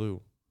Russian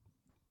blue.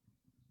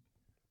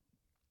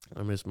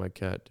 I miss my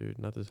cat, dude.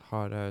 Not this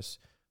hot ass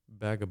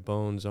bag of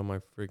bones on my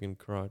freaking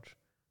crotch.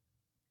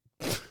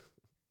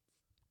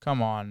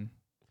 Come on.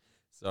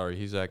 Sorry,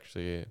 he's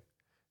actually.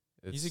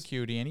 He's a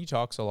cutie and he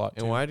talks a lot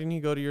too. And why didn't he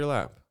go to your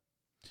lap?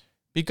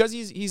 Because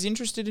he's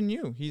interested in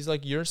you. He's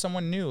like, you're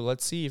someone new.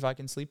 Let's see if I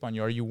can sleep on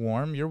you. Are you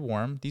warm? You're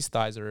warm. These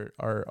thighs are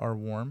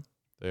warm.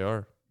 They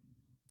are.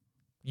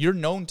 You're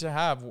known to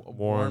have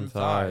warm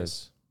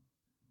thighs.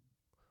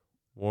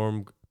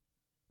 Warm.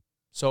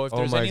 So if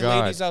there's any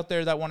ladies out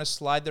there that want to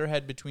slide their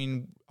head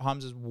between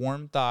Hamza's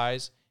warm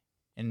thighs,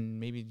 and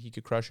maybe he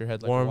could crush your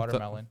head like a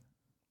watermelon.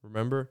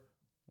 Remember?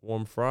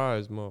 Warm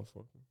fries,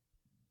 motherfucker.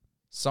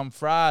 Some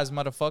fries,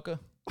 motherfucker.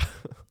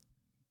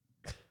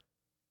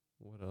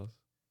 What else?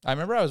 I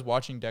remember I was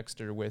watching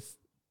Dexter with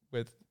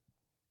the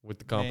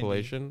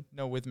compilation.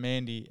 No, with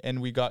Mandy,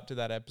 and we got to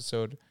that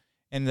episode,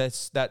 and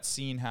that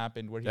scene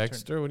happened where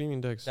Dexter. What do you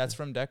mean Dexter? That's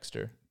from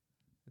Dexter.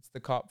 It's the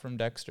cop from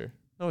Dexter.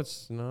 No,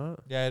 it's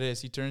not. Yeah, it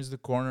is. He turns the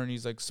corner and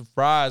he's like,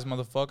 "Surprise,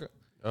 motherfucker!"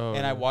 Oh,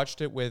 and I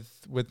watched it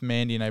with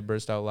Mandy, and I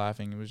burst out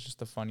laughing. It was just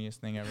the funniest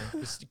thing ever,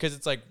 because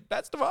it's like,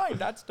 that's divine.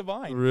 That's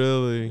divine.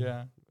 Really?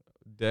 Yeah.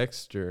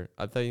 Dexter.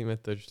 I thought you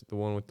meant the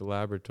one with the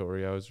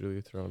laboratory. I was really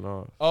thrown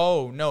off.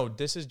 Oh, no.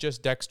 This is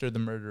just Dexter the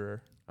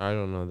murderer. I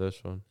don't know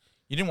this one.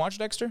 You didn't watch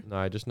Dexter? No,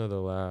 I just know the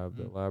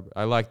lab.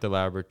 I like the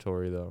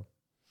laboratory, though.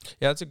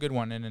 Yeah, that's a good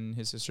one. And then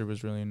his sister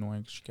was really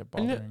annoying 'cause she kept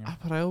bothering him.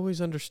 But I always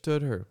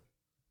understood her.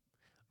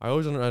 At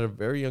a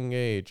very young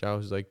age, I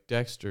was like,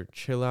 Dexter,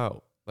 chill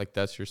out. Like,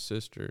 that's your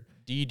sister.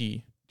 Dee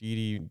Dee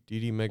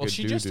Mega.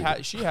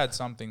 Well, she had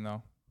something,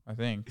 though, I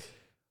think.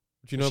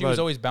 But you know, she was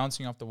always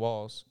bouncing off the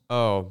walls.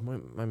 Oh,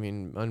 I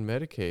mean,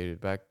 unmedicated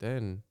back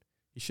then.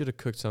 He should have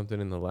cooked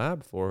something in the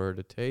lab for her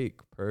to take,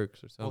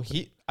 perks or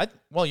something.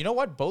 Well, you know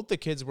what? Both the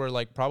kids were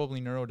like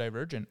probably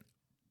neurodivergent.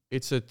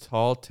 It's a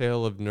tall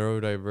tale of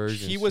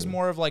neurodivergence. He was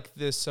more of like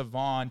this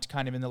savant,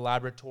 kind of in the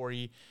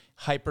laboratory,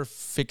 hyper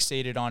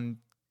fixated on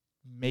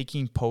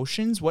making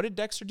potions. What did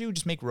Dexter do?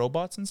 Just make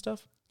robots and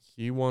stuff?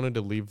 He wanted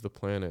to leave the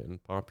planet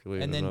and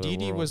populate. And then Dee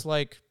Dee was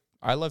like,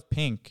 I love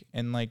pink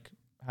and like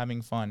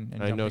having fun.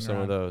 And I know some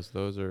around. of those.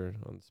 Those are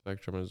on the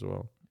spectrum as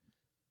well.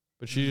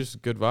 But she's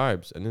just good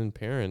vibes. And then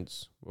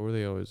parents, what were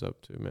they always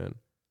up to, man?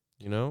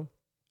 You know?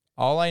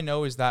 All I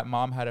know is that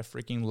mom had a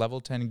freaking level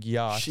 10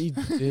 Gyat. She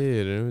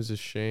did, and it was a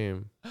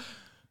shame.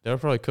 They were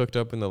probably cooked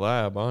up in the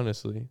lab,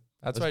 honestly.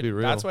 That's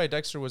why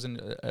Dexter was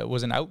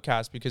an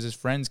outcast, because his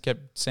friends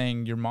kept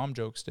saying your mom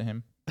jokes to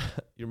him.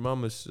 Your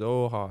mom is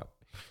so hot.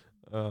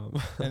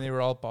 And they were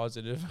all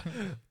positive.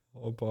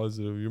 All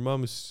positive. Your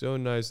mom is so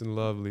nice and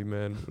lovely,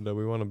 man, that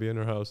we want to be in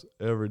her house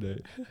every day.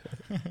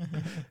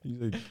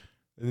 He's like,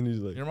 and then he's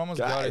like, your mama's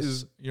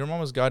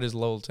got his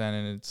level 10,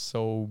 and it's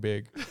so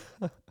big.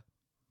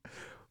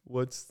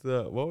 What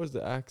was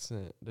the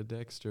accent? The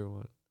Dexter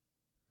one.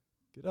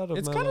 Get out of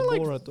it's my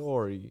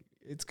laboratory.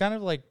 It's kind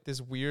of like this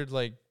weird,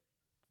 like,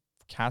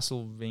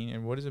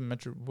 Castlevania. What is it?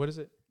 What is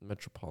it?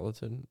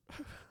 Metropolitan.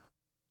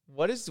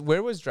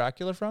 Where was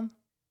Dracula from?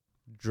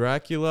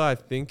 Dracula, I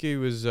think he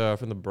was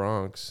from the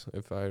Bronx,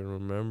 if I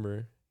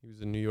remember. He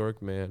was a New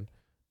York man.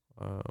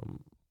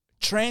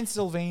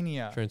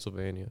 Transylvania.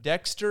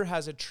 Dexter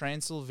has a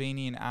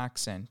Transylvanian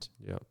accent.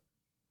 Yeah.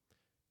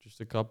 Just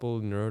a couple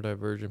of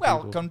neurodivergent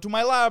Welcome people. to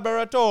my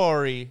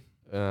laboratory.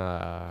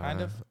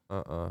 Kind of.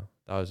 That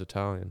was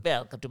Italian.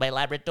 Welcome to my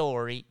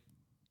laboratory.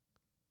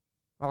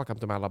 Welcome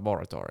to my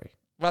laboratory.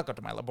 Welcome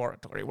to my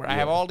laboratory where I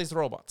have all these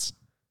robots.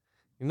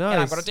 Nice.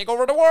 And I'm going to take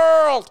over the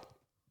world.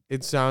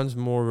 It sounds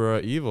more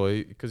evil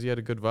because he had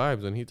a good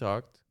vibes when he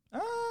talked.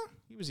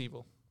 He was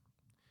evil.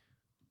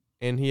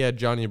 And he had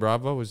Johnny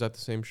Bravo. Was that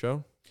the same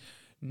show?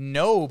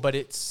 No, but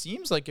it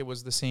seems like it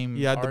was the same.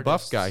 He had the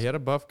buff guy. He had a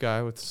buff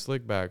guy with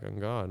slick back. On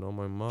God, oh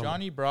my mom.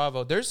 Johnny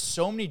Bravo. There's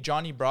so many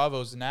Johnny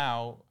Bravos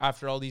now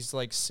after all these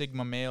like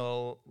Sigma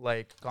male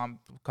like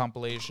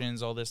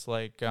compilations, all this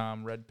like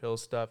red pill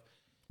stuff.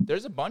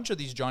 There's a bunch of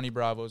these Johnny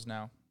Bravos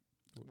now.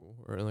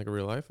 Or in like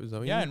real life? Is that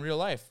what you mean? in real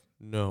life.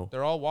 No.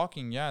 They're all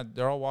walking. Yeah,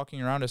 they're all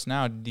walking around us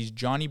now. These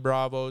Johnny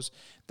Bravos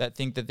that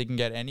think that they can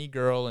get any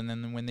girl, and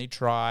then when they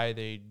try,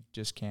 they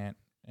just can't.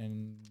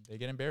 And they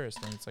get embarrassed,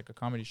 and it's like a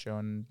comedy show.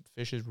 And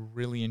Fish is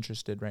really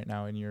interested right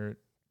now in your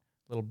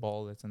little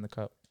ball that's in the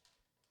cup.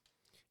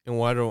 And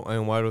why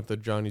don't the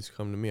Johnnies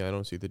come to me? I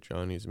don't see the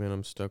Johnnies, man.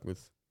 I'm stuck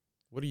with.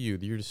 What are you?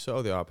 You're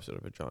so the opposite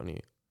of a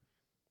Johnny.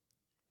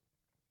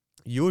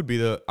 I would be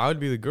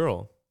the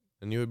girl,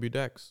 and you would be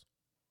Dex.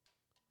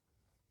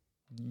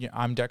 Yeah,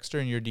 I'm Dexter,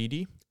 and you're Dee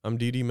Dee. I'm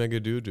Dee Dee Mega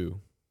Doo Doo.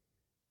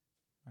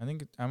 I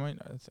think I might.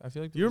 I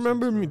feel like. You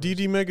remember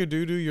DD Mega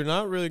Doodoo? You're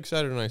not really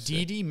excited when I said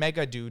DD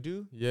Mega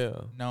Doodoo? Yeah.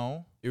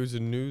 No. It was a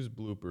news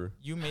blooper.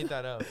 You made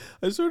that up.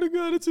 I swear to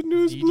God, it's a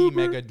news DD blooper.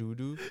 Mega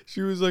Doodoo?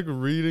 She was like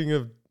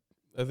reading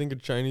I think a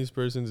Chinese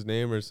person's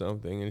name or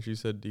something, and she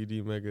said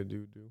DD Mega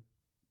Doodoo.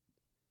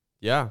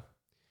 Yeah.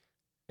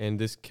 And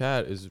this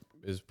cat is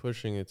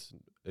pushing its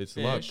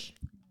luck.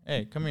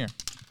 Hey, come here.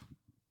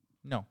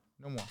 No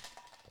more.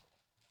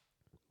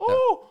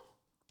 Oh!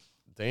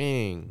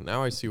 Dang.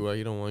 Now I see why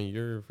you don't want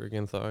your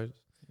freaking thighs.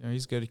 You know,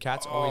 he's good.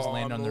 Cats always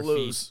land on their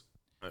feet.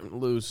 I'm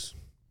loose.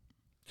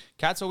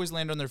 Cats always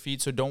land on their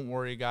feet, so don't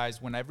worry,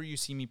 guys. Whenever you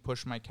see me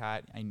push my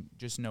cat, I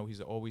just know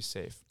he's always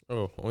safe.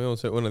 Oh, we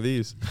almost hit one of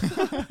these.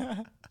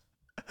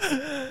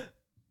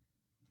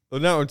 Well,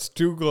 now it's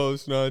too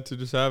close not to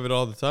just have it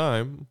all the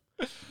time.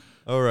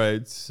 All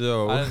right,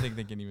 so I don't think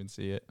they can even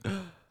see it.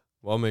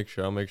 Well, I'll make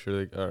sure. All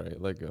right,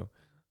 let go.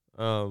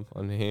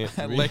 On the hand.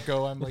 Let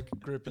go. I'm like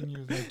gripping you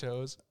with my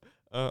toes.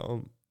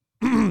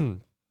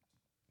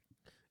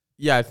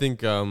 Yeah, I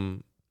think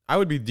I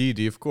would be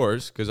DD, of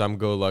course, because I'm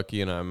go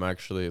lucky and I'm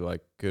actually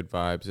like good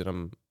vibes, and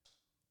I'm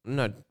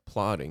not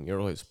plotting. You're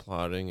always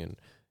plotting, and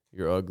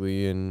you're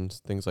ugly and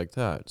things like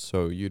that.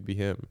 So you'd be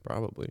him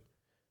probably.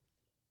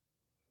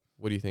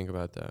 What do you think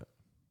about that?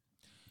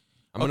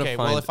 Okay,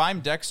 well, if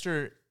I'm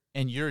Dexter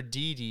and you're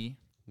DD,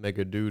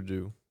 Mega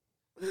Doodoo,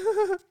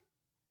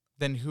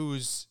 then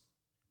who's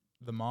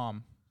the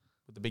mom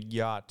with the big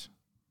yacht?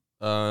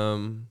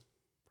 Probably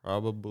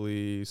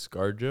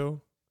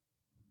ScarJo.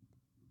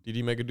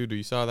 DD Mega Doodoo.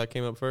 You saw how that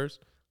came up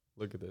first?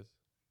 Look at this.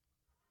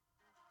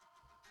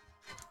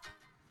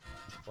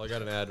 Well, I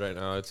got an ad right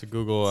now. It's a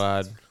Google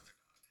ad.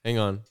 Hang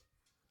on.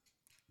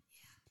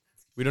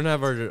 We don't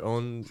have our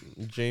own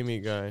Jamie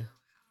guy.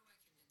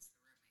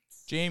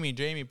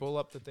 Jamie, pull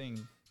up the thing.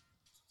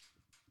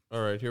 All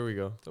right, here we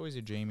go. It's always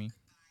a Jamie.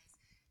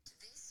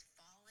 This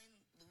fallen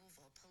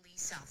Louisville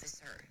police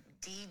officer,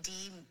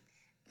 DD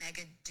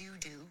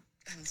Mangudu.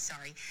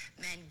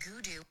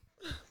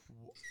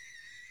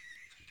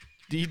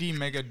 DD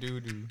Mega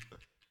Doodoo.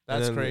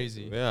 That's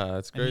crazy. Yeah,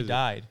 that's crazy. And he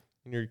died.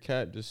 And your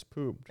cat just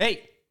pooped.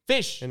 Hey,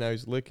 fish! And now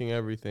he's licking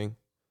everything.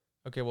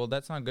 Okay, well,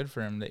 that's not good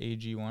for him, the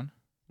AG one.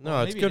 No,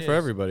 Well, it's maybe good it for is.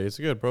 everybody. It's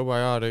good.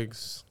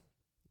 Probiotics,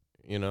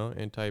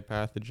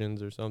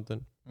 anti-pathogens or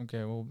something.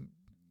 Okay, well,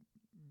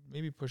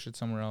 maybe push it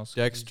somewhere else.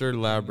 Dexter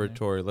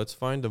Laboratory. Let's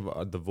find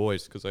the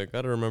voice, because I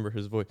got to remember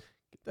his voice.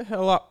 Get the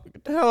hell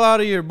out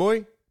of here,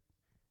 boy.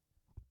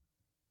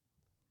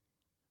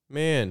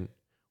 Man,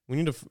 we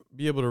need to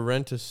be able to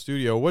rent a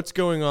studio. What's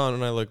going on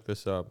when I look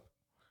this up?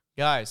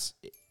 Guys,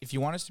 if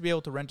you want us to be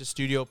able to rent a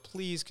studio,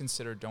 please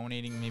consider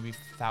donating maybe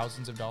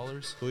thousands of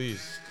dollars.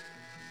 Please.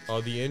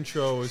 Oh, the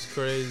intro was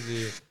crazy.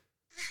 You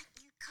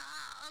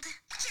called.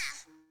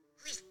 Jeff.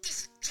 Who is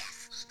this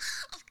Jeff?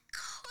 Of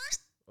course.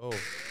 Oh.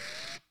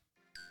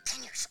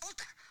 10 years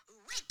older.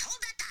 Wait,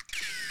 hold that.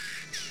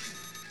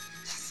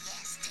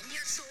 Yes, 10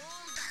 years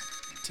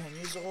older. 10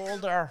 years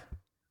older.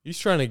 He's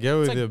trying to get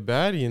with like- the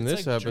baddie in this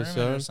It's like German or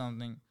episode.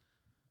 something.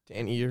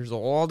 10 years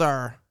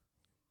older.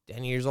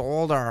 10 years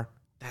older.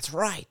 That's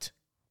right.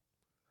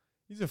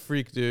 He's a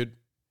freak, dude.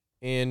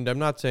 And I'm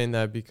not saying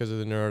that because of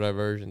the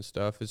neurodivergent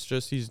stuff. It's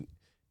just he's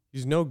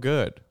no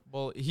good.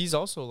 Well, he's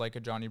also like a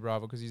Johnny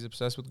Bravo because he's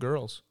obsessed with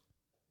girls.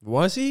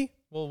 Was he?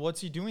 Well,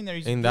 what's he doing there?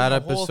 He's In doing that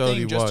the whole episode, thing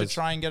he just to was.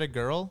 try and get a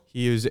girl.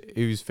 He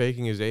was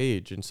faking his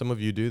age, and some of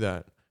you do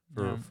that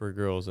Yeah. for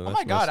girls. And Oh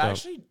that's my God!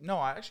 messed up.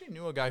 I actually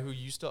knew a guy who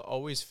used to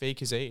always fake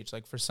his age,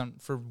 like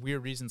for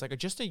weird reasons, like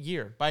just a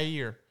year by a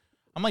year.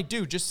 I'm like,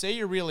 dude, just say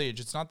your real age.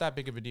 It's not that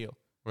big of a deal.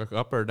 Like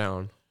up or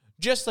down.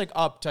 Just like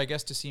up to, I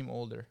guess, to seem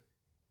older.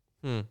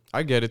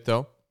 I get it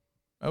though.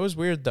 That was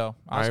weird though.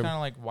 I was I- kind of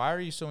like, why are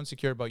you so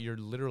insecure about your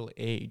literal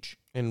age?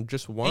 And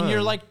just one. And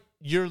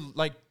he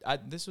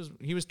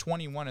was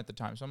 21 at the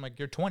time, so I'm like,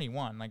 you're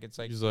 21. Like it's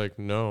like He's like,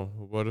 no.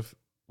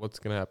 What's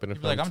gonna happen if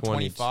He'd be like, I'm I'm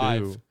 22?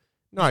 25.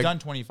 No, he's done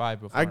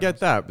 25 before. I and get was-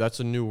 that. That's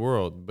a new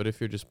world. But if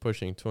you're just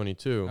pushing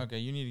 22, Okay,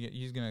 you need to get.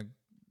 He's gonna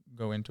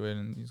go into it,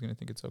 and he's gonna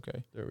think it's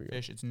okay. there we go.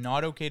 Fish. It's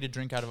not okay to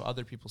drink out of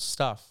other people's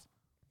stuff.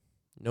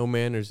 No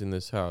manners in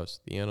this house.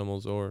 The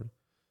animals or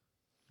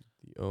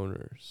the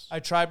owners. I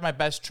tried my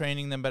best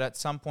training them, but at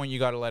some point you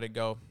got to let it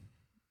go.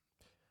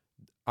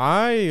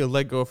 I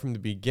let go from the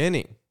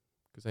beginning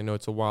because I know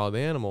it's a wild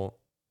animal.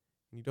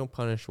 You don't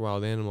punish a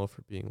wild animal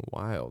for being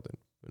wild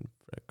and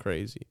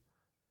crazy.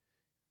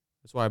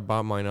 That's why I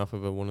bought mine off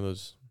of one of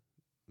those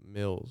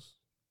mills.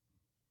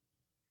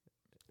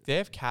 They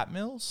have cat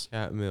mills.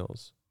 Cat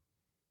Mills.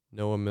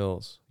 Noah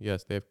Mills.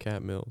 Yes, they have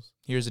Cat Mills.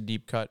 Here's a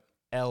deep cut.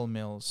 L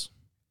Mills.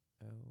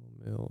 L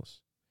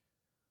Mills.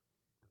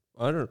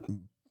 I don't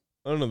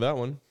know that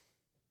one.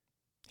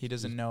 He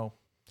doesn't know.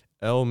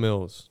 L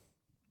Mills.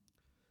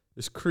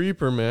 This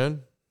creeper,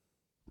 man.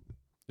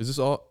 Is this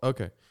all?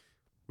 Okay.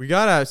 We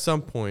gotta at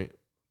some point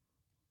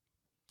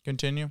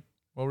Continue.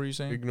 What were you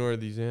saying? ignore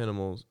these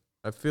animals.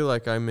 I feel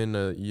like I'm in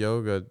a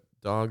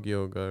dog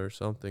yoga or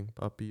something.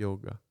 Puppy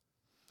yoga.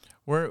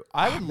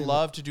 I would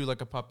love to do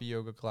like a puppy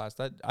yoga class.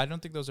 That I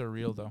don't think those are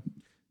real though.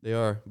 They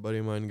are. A buddy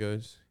of mine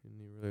goes, and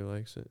he really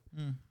likes it.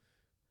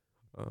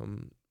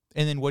 And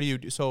then what do you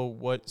do? So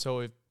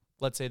if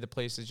let's say the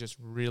place is just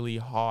really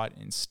hot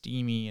and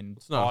steamy and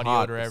It's not body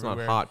hot. odor It's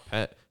everywhere. not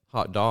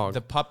hot dog.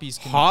 The puppies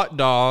can hot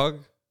dog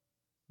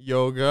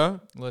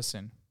yoga.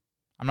 listen.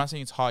 I'm not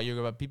saying it's hot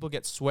yoga, but people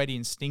get sweaty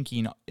and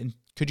stinky. And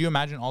could you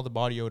imagine all the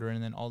body odor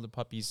and then all the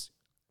puppies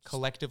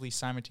collectively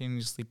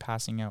simultaneously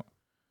passing out?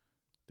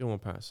 They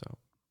won't pass out.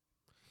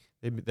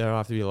 There'll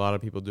have to be a lot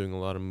of people doing a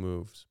lot of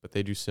moves, but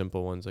they do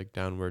simple ones like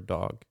downward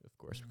dog, of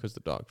course, because the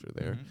dogs are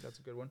there. That's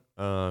a good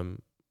one.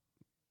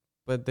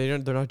 But they're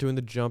not doing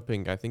the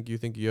jumping. I think you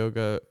think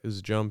yoga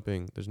is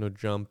jumping. There's no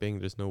jumping.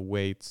 There's no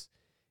weights.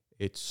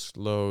 It's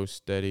slow,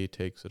 steady,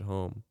 takes it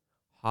home.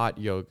 Hot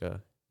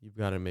yoga, you've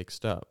got it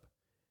mixed up.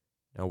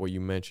 Now, what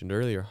you mentioned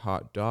earlier,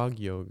 hot dog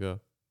yoga,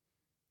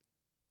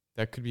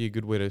 that could be a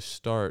good way to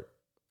start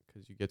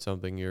because you get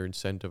something you're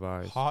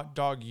incentivized. Hot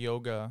dog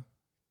yoga.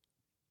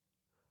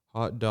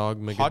 Hot dog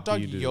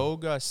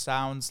yoga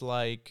sounds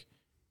like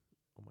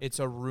it's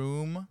a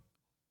room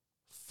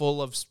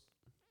full of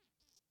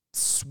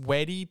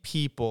sweaty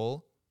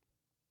people,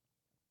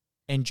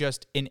 and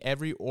just in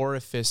every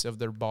orifice of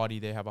their body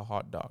they have a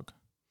hot dog.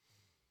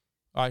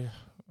 I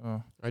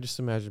just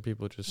imagine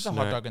people just a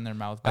hot dog in their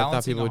mouth. I thought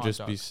balancing people a would hot just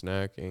dog. be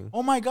snacking.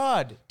 Oh my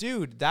god,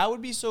 dude, that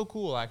would be so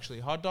cool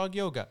actually. Hot dog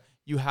yoga.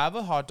 You have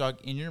a hot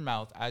dog in your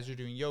mouth as you're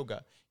doing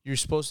yoga. You're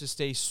supposed to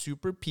stay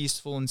super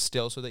peaceful and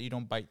still so that you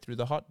don't bite through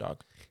the hot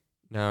dog.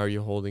 Now, are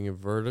you holding it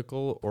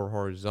vertical or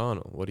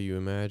horizontal? What are you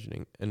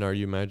imagining? And are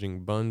you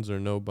imagining buns or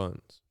no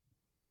buns?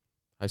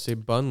 I say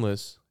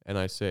bunless, and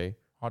I say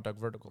Hot dog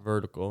vertical.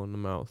 vertical in the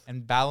mouth.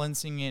 And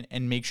balancing it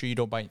and make sure you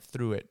don't bite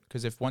through it.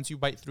 Because if once you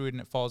bite through it and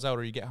it falls out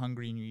or you get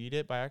hungry and you eat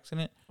it by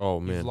accident, Oh,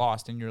 you've man.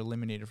 lost and you're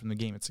eliminated from the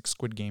game. It's like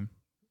Squid Game.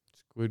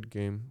 Squid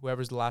Game.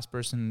 Whoever's the last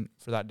person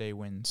for that day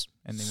wins,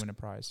 and they win a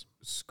prize.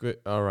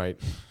 All right.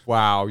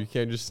 Wow, you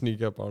can't just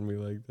sneak up on me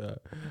like that.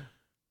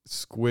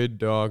 Squid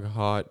dog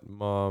hot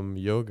mom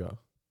yoga.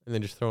 And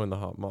then just throw in the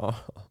hot mom.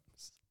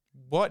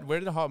 What? Where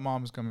did the hot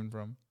moms coming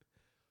from?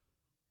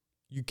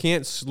 You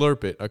can't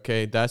slurp it,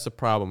 okay? That's the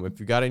problem. If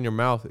you got it in your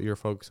mouth, you're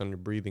focused on your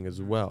breathing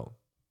as well.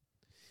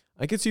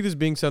 I could see this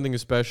being something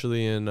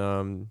especially in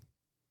a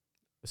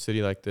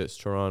city like this,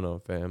 Toronto,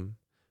 fam,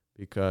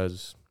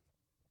 because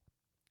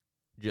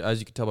as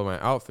you can tell by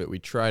my outfit, we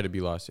try to be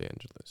Los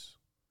Angeles,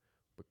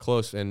 but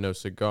close and no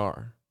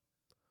cigar.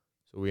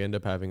 So we end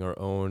up having our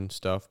own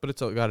stuff, but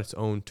it's got its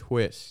own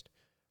twist,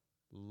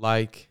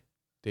 like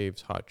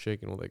Dave's Hot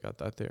Chicken. Well, they got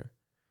that there.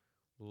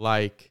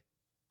 Like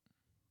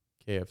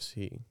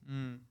KFC,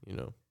 you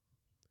know.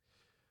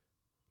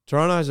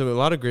 Toronto has a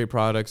lot of great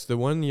products. The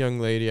one young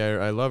lady,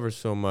 I love her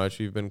so much.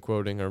 We've been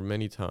quoting her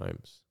many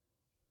times.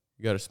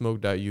 You got to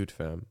smoke that ute,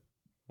 fam.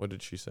 What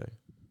did she say?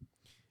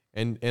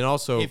 And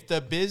also, if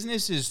the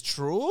business is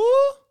true,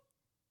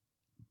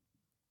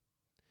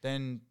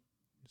 then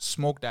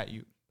smoke that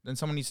you. Then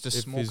someone needs to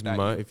smoke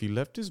that. If he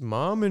left his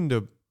mom in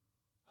the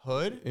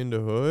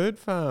hood,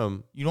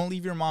 fam, you don't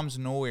leave your moms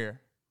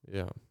nowhere.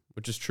 Yeah,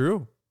 which is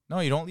true. No,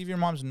 you don't leave your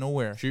moms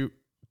nowhere.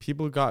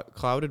 People got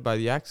clouded by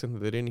the accent that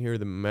they didn't hear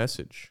the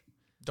message.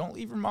 Don't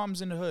leave your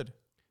moms in the hood.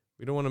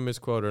 We don't want to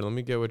misquote her. Let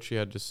me get what she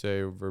had to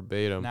say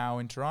verbatim. Now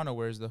in Toronto,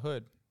 where's the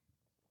hood?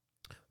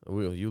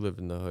 Will, you live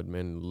in the hood,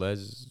 man.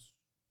 Leslieville?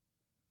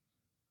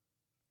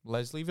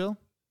 You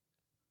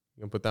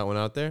gonna put that one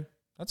out there?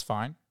 That's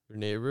fine. Your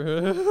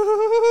neighborhood.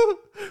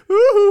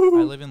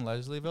 I live in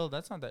Leslieville.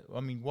 That's not that. I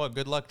mean, what?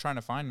 Good luck trying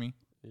to find me.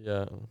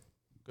 Yeah,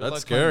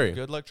 That's scary.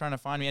 Good luck trying to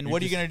find me. And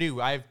what are you gonna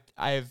do? I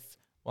have.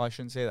 Well, I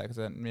shouldn't say that because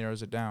that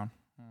narrows it down.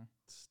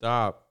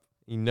 Stop.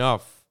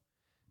 Enough.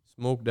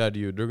 Smoke that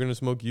ute. They're gonna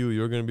smoke you.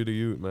 You're gonna be the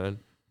ute, man.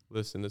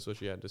 Listen, this is what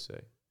she had to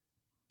say.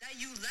 That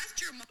you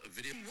left your mom.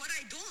 What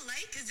I don't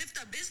like is if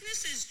the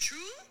business is true,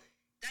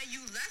 that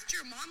you left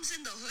your moms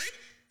in the hood,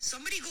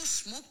 somebody go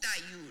smoke that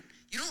you.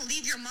 You don't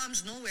leave your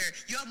moms nowhere.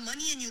 You have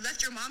money and you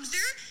left your moms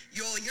there?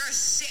 Yo, you're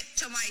sick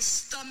to my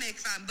stomach,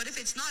 fam. But if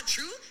it's not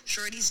true,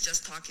 Shorty's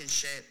just talking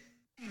shit.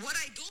 What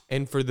I don't...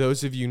 And for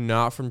those of you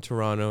not from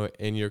Toronto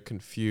and you're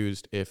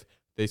confused if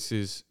this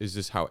is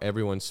this how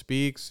everyone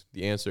speaks,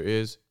 the answer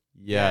is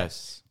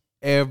yes.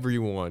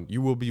 Everyone.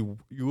 You will be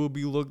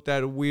looked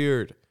at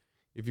weird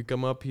if you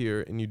come up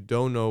here and you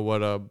don't know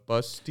what a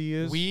busty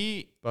is.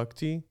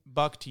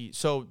 Buckty.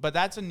 So, but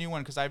that's a new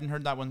one because I haven't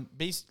heard that one.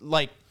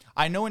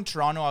 I know in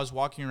Toronto, I was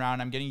walking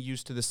around, I'm getting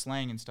used to the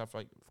slang and stuff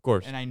like. Of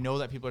course. And I know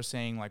that people are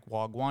saying like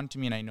wagwan to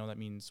me, and I know that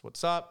means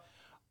what's up.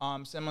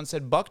 Someone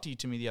said buckty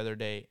to me the other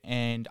day,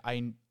 and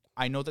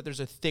I know that there's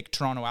a thick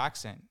Toronto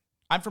accent.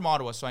 I'm from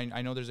Ottawa, so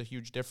I know there's a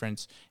huge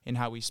difference in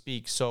how we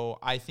speak. So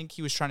I think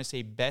he was trying to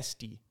say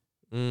bestie.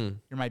 You're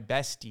my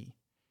bestie.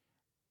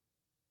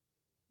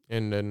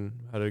 And then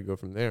how did it go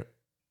from there?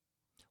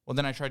 Well,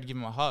 then I tried to give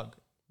him a hug,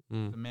 the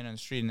man on the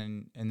street,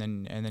 and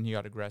then he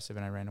got aggressive,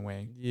 and I ran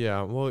away.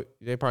 Yeah, well,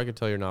 they probably could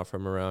tell you're not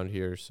from around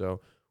here.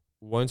 So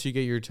once you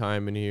get your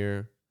time in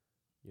here,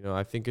 you know,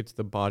 I think it's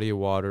the body of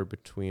water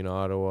between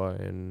Ottawa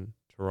and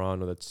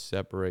Toronto that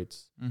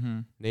separates. Mm-hmm.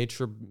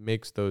 Nature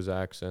makes those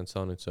accents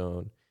on its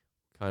own.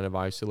 kind of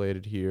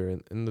isolated here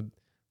in the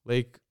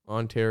Lake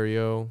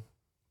Ontario,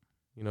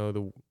 you know,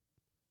 the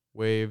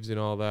waves and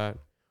all that.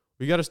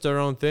 We got to start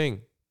our own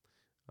thing.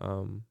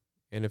 And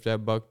if that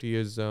Bhakti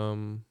is, if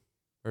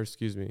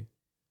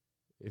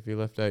you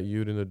left that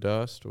ute in the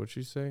dust, what'd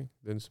she say?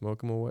 Then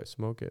smoke him away.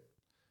 Smoke it.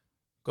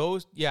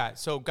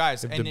 So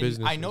guys, If and the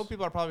then I know businesses-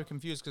 people are probably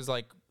confused because,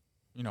 like,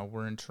 you know,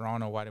 we're in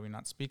Toronto. Why do we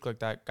not speak like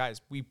that?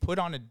 Guys, we put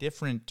on a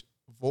different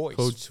voice.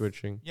 Code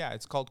switching. Yeah,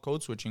 it's called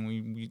code switching.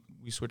 We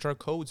switch our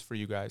codes for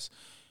you guys.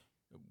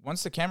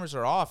 Once the cameras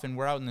are off and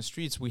we're out in the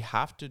streets, we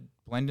have to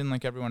blend in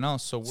like everyone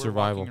else. So we're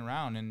Survival. walking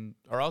around,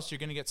 or else you're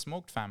gonna get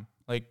smoked, fam.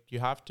 Like, you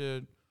have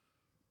to.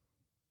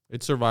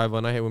 It's survival,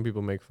 and I hate when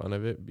people make fun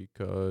of it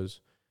because,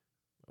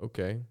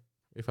 okay,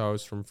 if I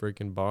was from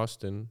freaking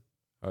Boston,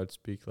 I would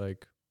speak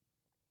like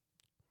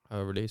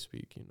however they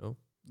speak, you know?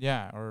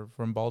 Yeah, or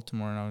from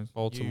Baltimore, and I was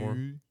Baltimore.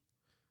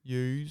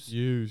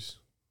 Use.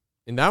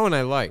 And that one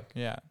I like.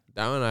 Yeah.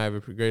 That one I have a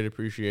great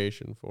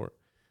appreciation for.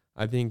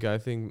 I think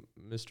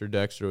Mr.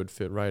 Dexter would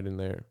fit right in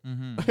there.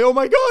 Mm-hmm. Oh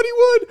my God, he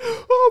would!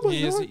 Oh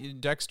my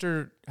God!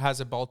 Dexter has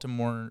a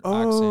Baltimore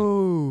accent.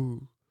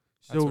 Oh,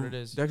 That's what it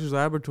is. Dexter's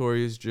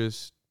Laboratory is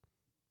just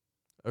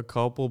a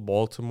couple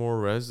Baltimore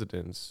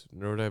residents,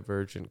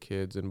 neurodivergent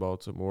kids in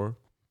Baltimore.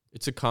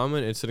 It's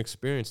an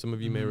experience some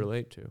of you may Mhm.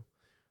 relate to.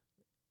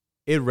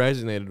 It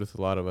resonated with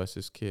a lot of us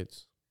as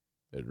kids.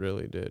 It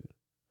really did.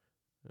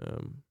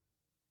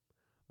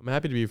 I'm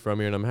happy to be from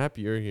here, and I'm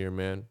happy you're here,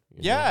 man. You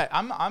Yeah,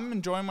 I'm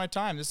enjoying my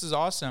time. This is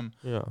awesome.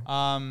 know?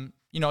 Yeah.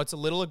 You know, it's a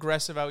little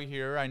aggressive out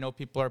here. I know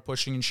people are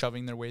pushing and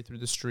shoving their way through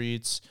the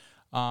streets.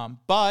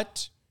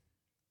 But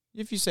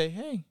if you say,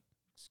 "Hey,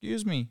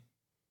 excuse me,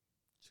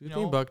 Excuse you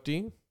me, know,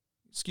 Bhakti.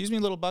 excuse me,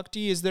 little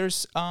Bhakti, is there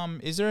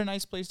a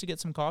nice place to get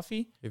some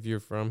coffee?" If you're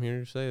from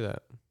here, say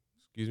that.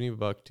 Excuse me,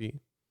 Bhakti.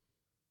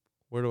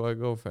 Where do I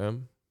go,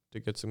 fam, to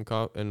get some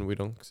coffee? And we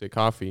don't say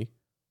coffee.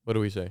 What do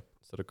we say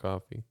instead of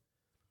coffee?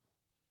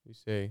 We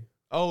say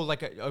Oh,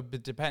 like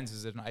it depends.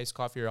 Is it an iced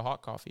coffee or a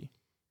hot coffee?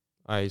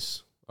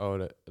 ice.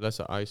 Oh, that's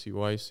an icy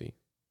wicey.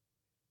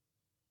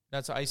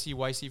 That's an icy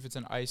YC if it's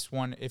an iced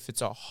one. If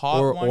it's a hot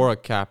Or one, or a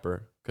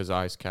capper, because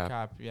ice cap.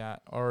 cap, yeah.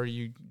 Or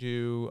you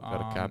do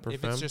Got a capper,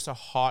 if fam? it's just a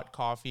hot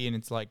coffee and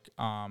it's like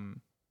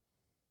and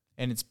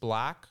it's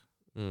black,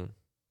 Mm.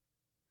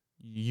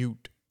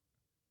 Ute.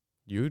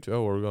 Ute?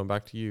 Oh, we're going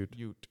back to Ute.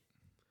 Ute.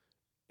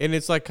 And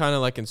it's like kind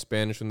of like in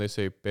Spanish when they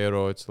say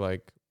pero, it's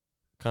like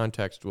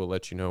context will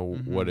let you know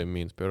what Mhm. it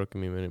means. Pero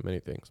can mean many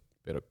things.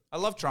 Pero. I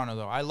love Toronto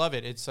though. I love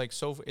it. It's like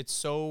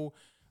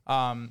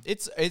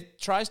it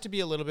tries to be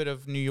a little bit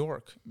of New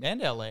York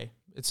and LA.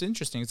 It's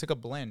interesting. It's like a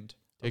blend.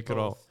 of Take it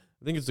all. both.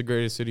 I think it's the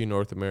greatest city in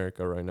North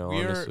America right now,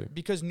 honestly.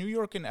 Because New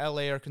York and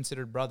LA are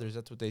considered brothers.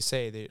 That's what they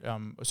say. They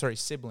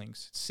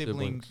siblings. Sibling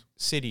Siblings.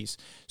 cities.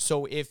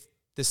 So if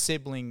the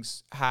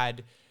siblings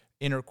had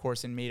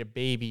intercourse and made a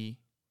baby,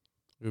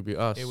 It would be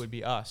us. it would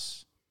be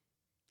us.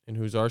 And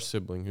who's our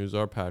sibling? Who's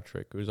our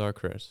Patrick? Who's our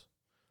Chris?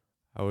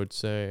 I would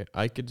say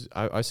I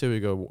say we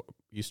go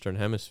Eastern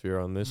Hemisphere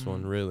on this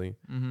one, really,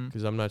 Mm-hmm.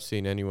 because I'm not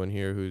seeing anyone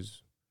here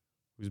who's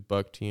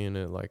Bhakti-ing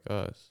it like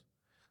us.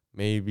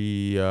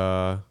 Maybe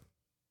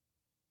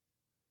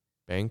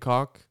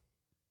Bangkok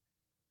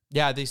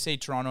Yeah, they say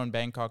Toronto and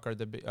Bangkok are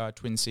the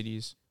twin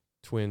cities.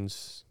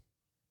 twins.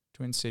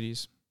 Twin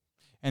cities.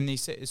 And they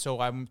say, so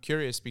I'm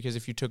curious because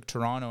if you took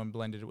Toronto and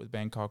blended it with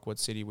Bangkok, what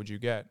city would you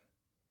get?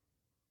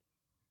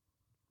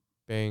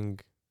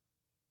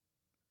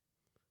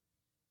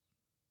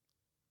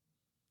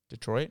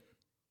 Detroit?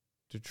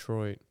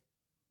 Detroit.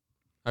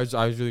 I was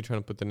really trying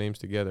to put the names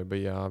together, but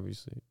yeah,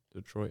 obviously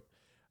Detroit.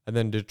 And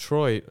then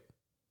Detroit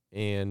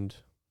and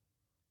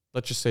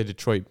let's just say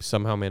Detroit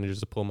somehow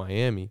manages to pull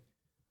Miami.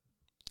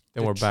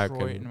 Then we're back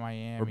Detroit in and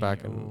Miami. we're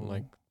back in Ooh.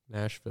 like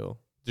Nashville.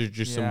 There's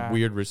just Yeah. some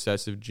weird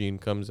recessive gene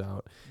comes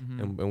out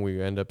Mhm. and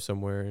we end up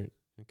somewhere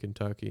in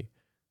Kentucky.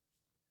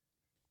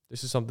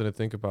 This is something to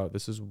think about.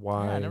 This is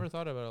why Yeah, I never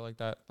thought about it like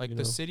that. Like You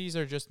the know? cities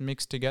are just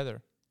mixed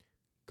together.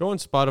 go on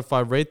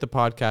Spotify, rate the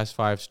podcast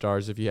 5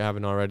 stars if you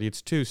haven't already.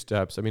 It's 2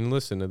 steps. I mean,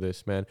 listen to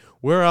this, man.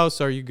 Where else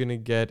are you going to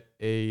get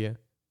a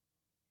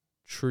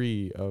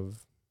tree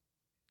of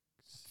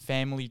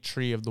Family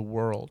tree of the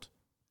world.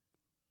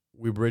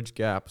 we bridge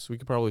gaps? We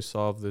could probably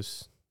solve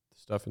this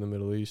stuff in the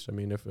Middle East. I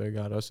mean, if they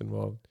got us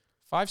involved.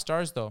 5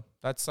 stars though.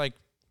 That's like,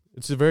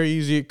 It's a very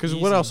easy, because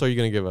what Easy. else are you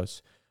going to give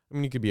us? I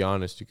mean, you could be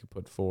honest. You could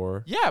put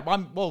 4. yeah,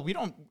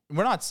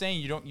 we're not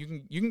saying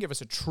you can give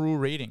us a true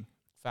rating,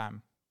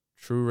 fam.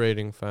 True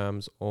rating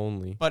fams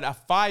only. But a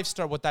 5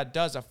 star, what that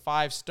does, a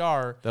 5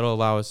 star, That'll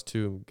allow us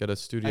to get a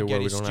studio where get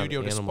we a don't studio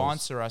have to animals.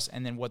 sponsor us,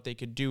 and then what they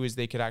could do is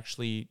they could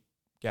actually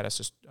get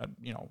us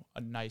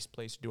a nice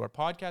place to do our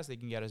podcast. They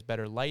can get us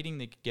better lighting.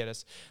 They could get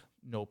us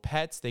no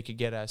pets. They could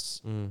get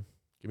us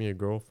Give me a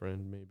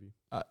girlfriend, maybe.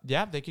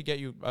 they could get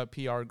you a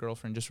PR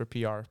girlfriend just for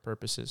PR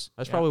purposes.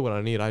 That's Yeah. probably what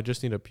I need. I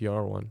just need a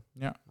PR one.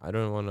 Yeah. I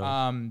don't want to.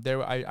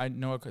 I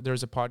know there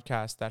was a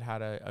podcast that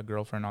had a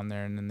girlfriend on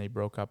there, and then they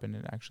broke up, and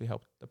it actually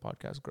helped the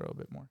podcast grow a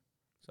bit more.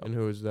 So, And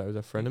who was that? Was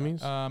that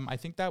Frenemies? I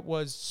think that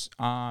was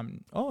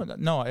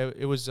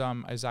it was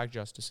Zach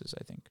Justice's,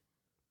 I think.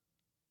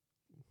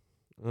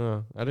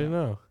 I didn't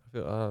know. I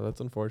feel, that's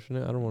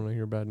unfortunate. I don't want to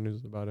hear bad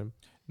news about him.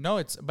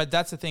 No, but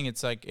that's the thing.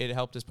 It's like it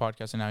helped his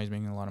podcast, and now he's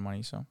making a lot of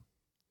money. So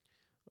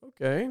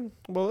Okay.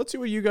 Well, let's see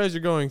what you guys are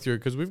going through,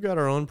 because we've got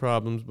our own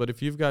problems. But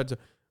if you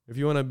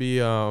want to be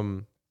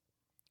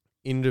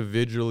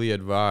individually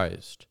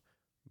advised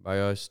by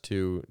us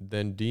to,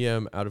 then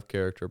DM Out of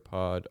Character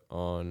Pod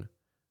on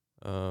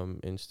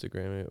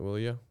Instagram, will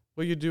you?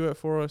 Will you do it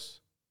for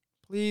us?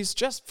 please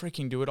just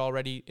freaking do it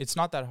already. It's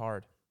not that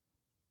hard.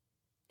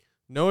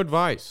 No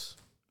advice.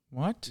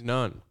 What?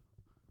 None.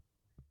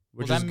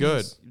 Which Well, is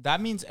good.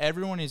 That means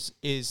everyone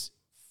is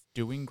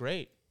doing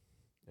great.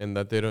 And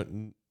that they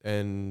don't,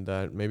 and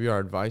that maybe our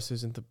advice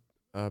isn't the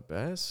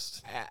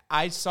best.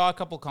 I saw a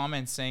couple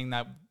comments saying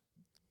that.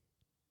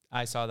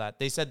 I saw that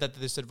they said that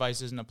this advice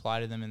doesn't apply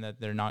to them and that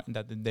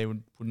they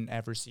wouldn't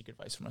ever seek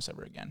advice from us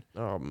ever again.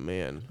 Oh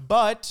man.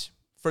 But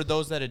for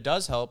those that it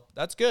does help,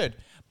 that's good.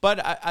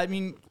 But I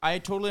mean, I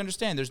totally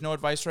understand. There's no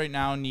advice right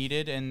now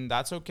needed, and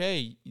that's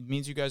okay. It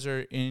means you guys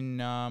are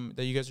that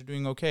you guys are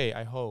doing okay.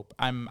 I hope.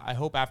 I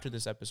hope after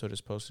this episode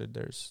is posted,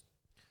 there's.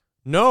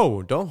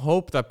 No, don't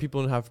hope that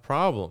people have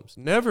problems.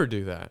 Never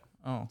do that.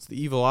 Oh. It's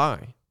the evil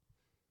eye.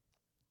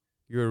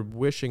 You're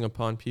wishing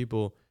upon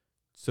people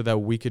so that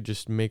we could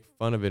just make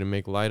fun of it and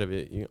make light of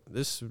it.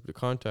 The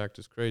contact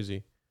is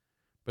crazy.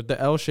 But the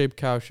L-shaped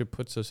couch, it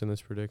puts us in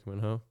this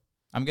predicament, huh?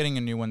 I'm getting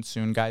a new one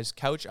soon, guys.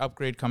 Couch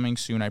upgrade coming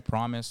soon, I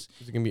promise.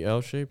 Is it going to be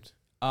L-shaped?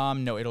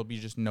 No, it'll be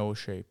just no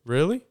shape.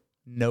 Really?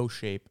 No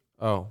shape.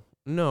 Oh,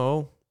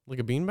 no. Like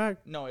a beanbag?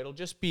 No, it'll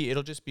just be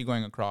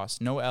going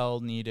across. No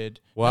L needed.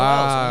 Wow.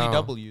 No L's, only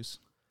W's.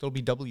 It'll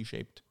be W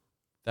shaped.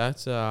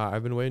 That's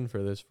I've been waiting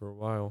for this for a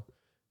while.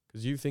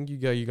 Cuz you think you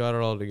got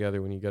it all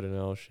together when you get an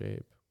L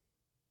shape.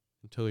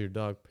 Until your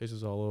dog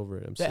pisses all over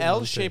it. The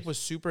L shape was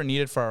super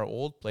needed for our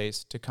old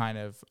place to kind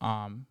of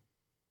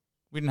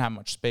we didn't have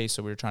much space,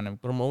 so we were trying to.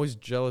 But I'm always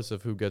jealous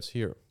of who gets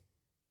here.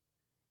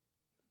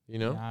 You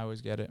know? Yeah, I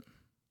always get it.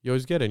 You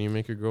always get it. And you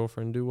make your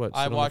girlfriend do what?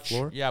 Sit on the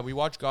floor? Yeah, we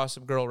watch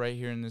Gossip Girl right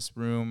here in this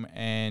room,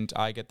 and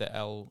I get the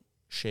L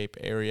shape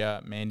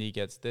area. Mandy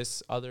gets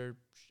this other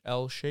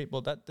L shape.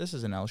 Well, this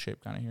is an L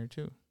shape kind of here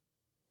too.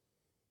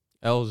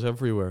 L's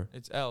everywhere.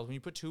 It's L. When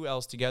you put two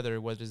L's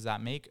together, what does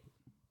that make?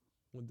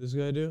 What this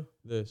guy do?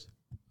 This.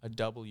 A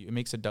W. It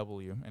makes a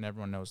W, and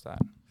everyone knows that.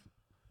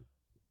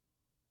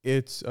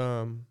 It's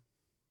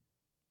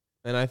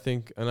and I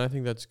think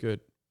that's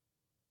good.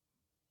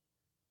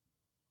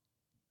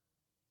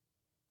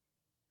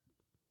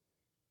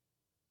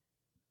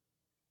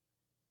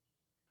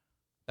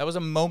 That was a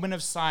moment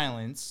of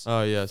silence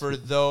Oh yes. for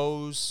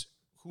those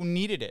who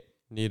needed it.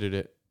 Needed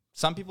it.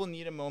 Some people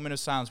need a moment of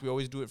silence. We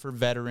always do it for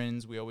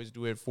veterans. We always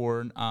do it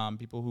for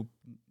people who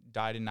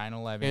died in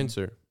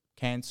 9/11.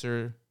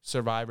 Cancer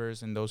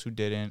survivors and those who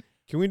didn't.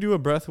 Can we do a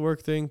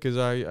breathwork thing? Because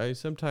I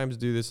sometimes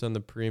do this on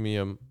the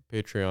premium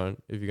Patreon.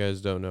 If you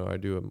guys don't know, I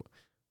do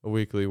a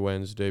weekly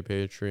Wednesday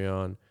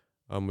Patreon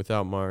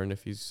without Martin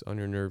if he's on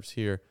your nerves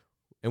here.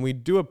 And we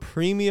do a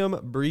premium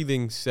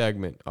breathing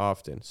segment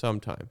often,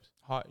 sometimes.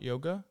 Hot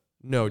yoga?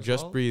 No,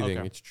 just breathing.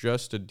 Okay. It's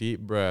just a deep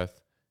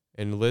breath.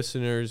 And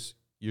listeners,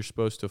 you're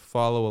supposed to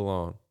follow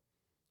along.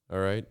 All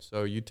right?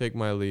 So you take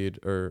my lead,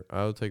 or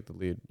I'll take the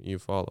lead. You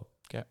follow.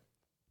 Okay.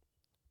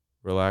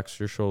 Relax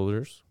your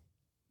shoulders.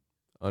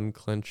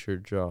 Unclench your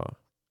jaw.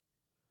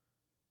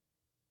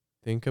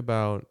 Think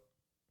about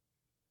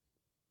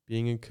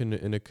being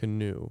in a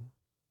canoe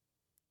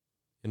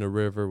in a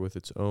river with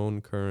its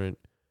own current,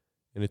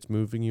 and it's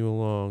moving you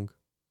along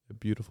a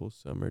beautiful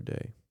summer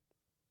day.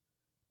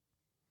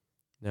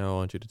 Now I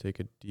want you to take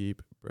a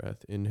deep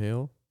breath.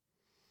 Inhale.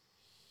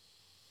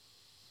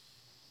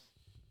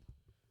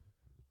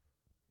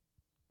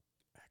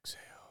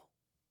 Exhale.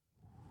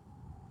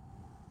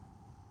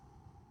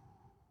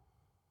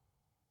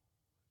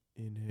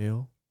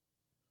 Inhale.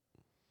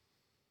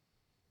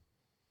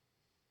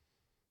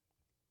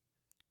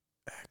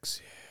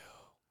 Exhale.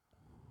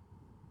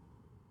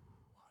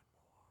 One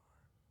more.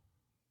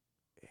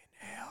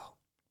 Inhale.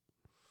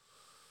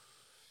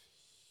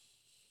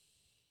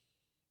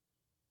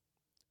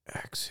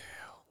 Exhale.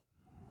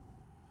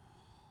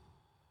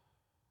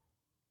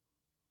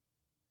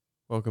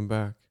 Welcome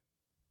back.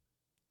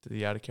 To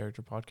the Out of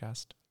Character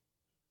podcast.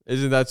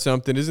 Isn't that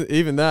something? Isn't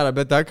even that? I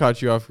bet that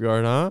caught you off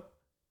guard, huh?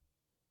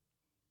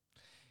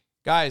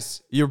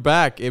 Guys, You're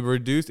back. It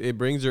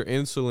brings your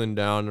insulin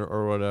down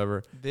or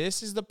whatever.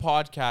 this is the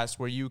podcast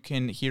where you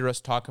can hear us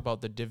talk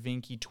about the Da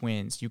Vinci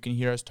twins. You can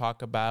hear us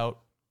talk about,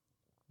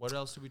 what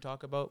else did we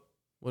talk about?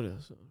 What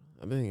else?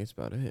 I think it's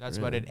about it. That's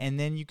about it. And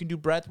then you can do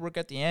breath work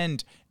at the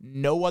end.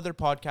 No other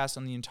podcast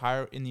in the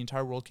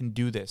entire world can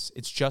do this.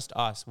 It's just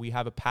us. We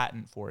have a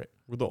patent for it.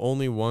 We're the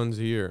only ones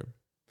here.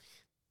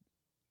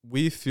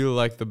 We feel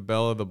like the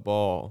belle of the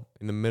ball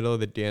in the middle of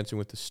the Dancing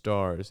with the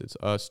Stars. It's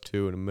us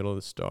two in the middle of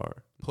the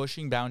star.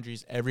 Pushing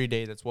boundaries every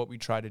day. That's what we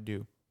try to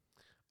do.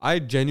 I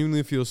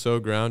genuinely feel so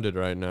grounded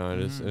right now,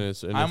 and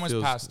I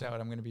almost passed out.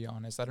 I'm gonna be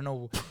honest. I don't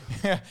know.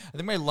 I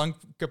think my lung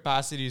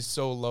capacity is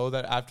so low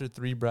that after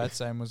 3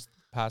 breaths, I almost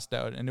passed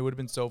out, and it would have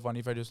been so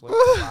funny if I just like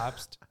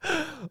collapsed.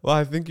 Well,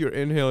 I think you're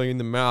inhaling in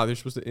the mouth. You're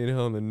supposed to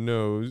inhale in the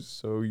nose,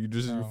 so you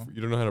just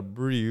you don't know how to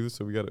breathe.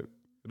 So we gotta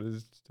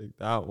just take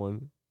that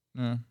one.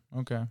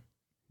 Okay.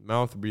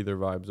 Mouth breather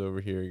vibes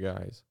over here,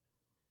 guys.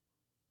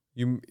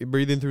 You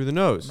breathe in through the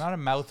nose. I'm not a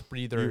mouth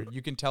breather.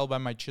 You can tell by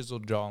my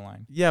chiseled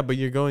jawline. Yeah, but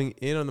you're going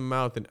in on the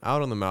mouth and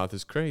out on the mouth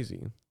is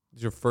crazy.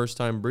 It's your first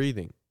time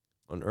breathing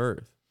on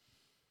Earth.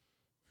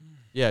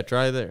 Yeah,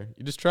 try there.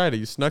 You just tried it.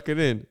 You snuck it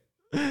in.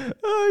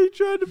 Oh, you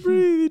tried to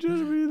breathe. You tried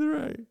to breathe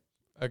right.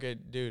 Okay,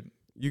 dude.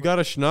 You got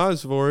a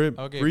schnoz for it.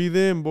 Okay. Breathe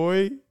in,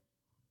 boy.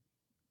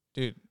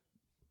 Dude.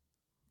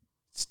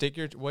 Stick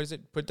your, what is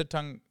it? Put the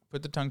tongue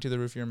to the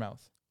roof of your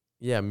mouth.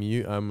 Yeah,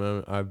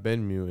 I've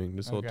been mewing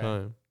this whole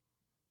time.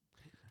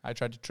 I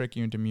tried to trick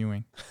you into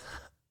mewing.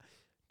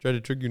 Tried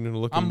to trick you into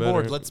looking better. I'm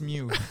bored. Let's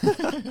mew.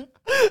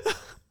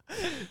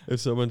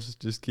 If someone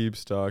just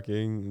keeps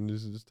talking and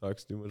just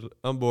talks too much,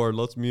 I'm bored.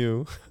 Let's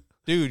mew.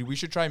 Dude, we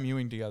should try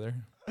mewing together.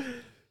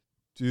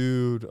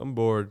 Dude, I'm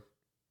bored.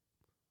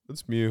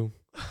 Let's mew.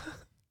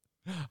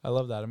 I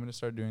love that. I'm going to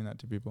start doing that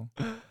to people.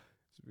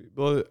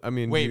 Well, I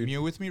mean, wait,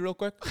 mew with me real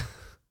quick.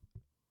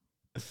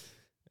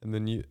 And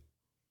then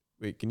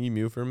can you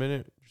mew for a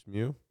minute? Just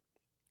mew?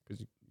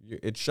 Because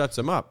it shuts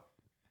them up.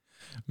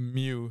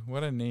 Mew.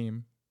 What a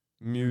name.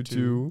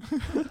 Mewtwo.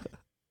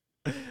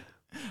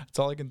 That's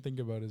all I can think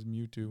about is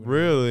Mewtwo.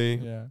 Really?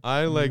 Yeah.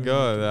 I let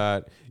go of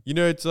that. You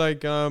know, it's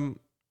like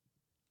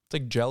it's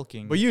like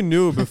jelking. But you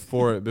knew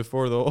before the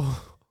whole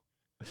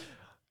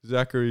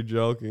Zachary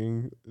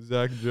jelking.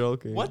 Zach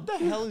jelking. What the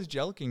hell is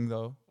jelking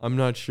though? I'm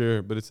not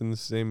sure, but it's in the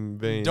same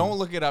vein. Don't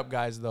look it up,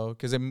 guys, though,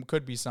 because it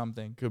could be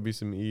something. Could be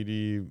some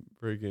ED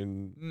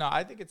freaking. No,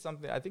 I think it's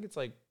something. I think it's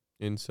like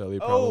incelly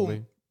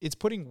probably. I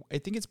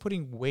think it's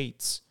putting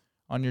weights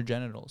on your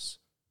genitals.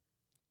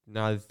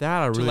 Now that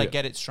I really to like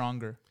get it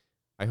stronger.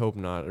 I hope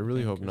not. I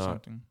really hope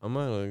not. I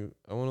want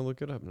to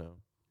look it up now.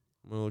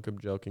 I'm gonna look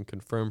up jelking,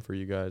 confirm for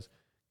you guys,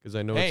 because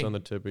I know it's on the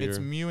tip of your. It's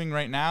mewing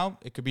right now.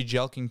 It could be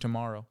jelking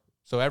tomorrow.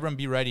 So everyone,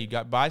 be ready.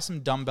 Buy some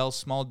dumbbells,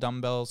 small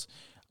dumbbells,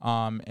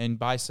 and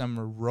buy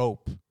some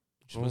rope. You're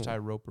supposed to tie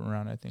rope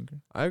around, I think.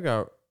 I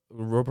got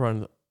rope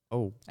around.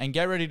 And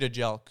get ready to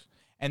jelk.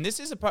 And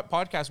this is a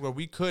podcast where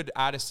we could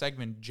add a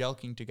segment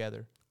jelking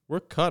together.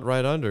 We're cut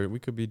right under. We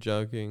could be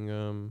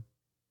jelking.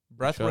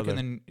 Breathwork and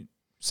then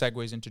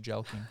segues into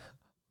jelking.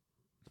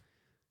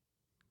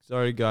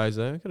 Sorry, guys.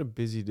 I got a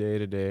busy day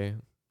today.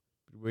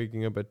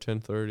 Waking up at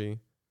 10:30.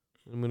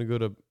 I'm gonna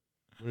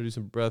do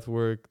some breath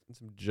work,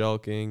 some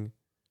jelking,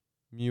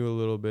 mew a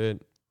little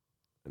bit,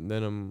 and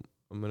then I'm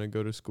gonna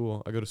go to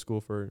school. I go to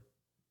school for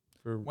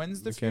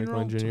when's the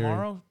funeral?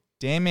 Tomorrow?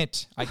 Damn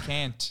it! I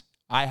can't.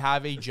 I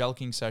have a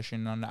jelking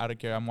session on Out of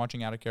Character. I'm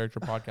watching Out of Character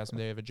podcast, and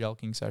they have a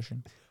jelking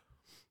session.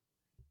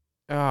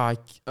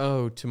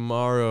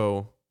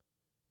 Tomorrow.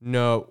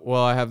 No,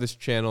 well, I have this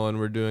channel, and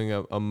we're doing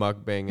a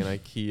mukbang in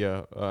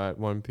IKEA at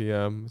 1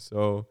 p.m.,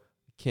 so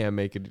I can't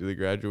make it to the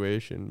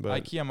graduation.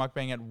 But IKEA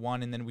mukbang at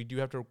 1, and then we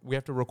have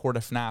to record a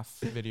FNAF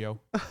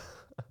video.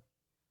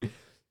 So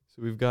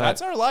we've got...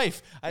 That's our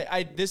life.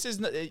 This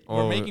is...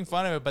 we're making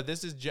fun of it, but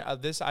this is...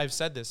 I've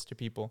said this to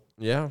people.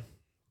 Yeah.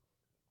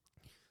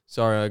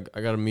 Sorry,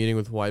 I got a meeting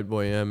with White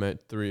Boy M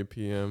at 3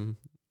 p.m.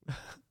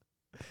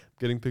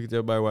 Getting picked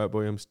up by White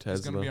Boy M's Tesla.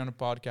 He's going to be on a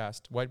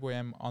podcast. White Boy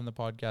M on the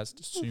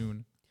podcast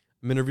soon.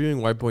 I'm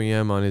interviewing White Boy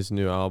M on his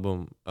new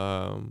album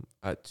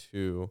at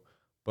 2.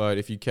 But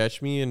if you catch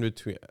me in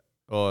between...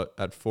 Well,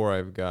 at 4,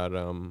 I've got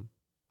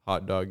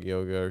hot dog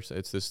yoga.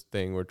 It's this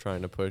thing we're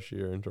trying to push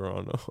here in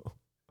Toronto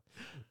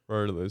for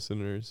our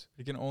listeners.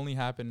 It can only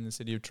happen in the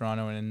city of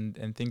Toronto,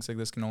 and things like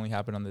this can only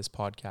happen on this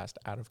podcast,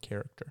 Out of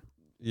Character.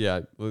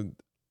 Yeah, well,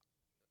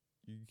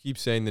 you keep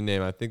saying the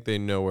name. I think they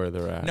know where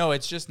they're at. No,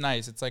 it's just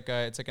nice. It's like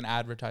an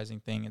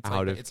advertising thing.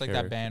 It's like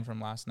that band from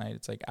last night.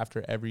 It's like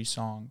after every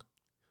song.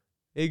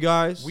 Hey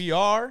guys, we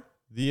are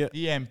the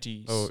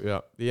Empties. Oh yeah,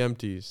 the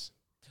Empties.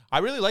 I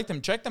really like them.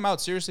 Check them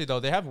out. Seriously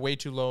though, they have way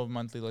too low of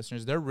monthly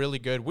listeners. They're really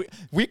good.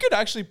 We could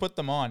actually put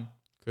them on.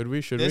 Could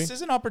we? Should this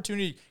is an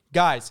opportunity,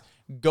 guys.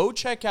 Go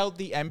check out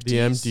the Empties. The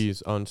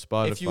Empties on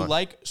Spotify. If you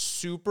like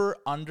super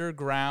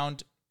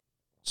underground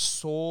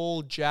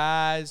soul,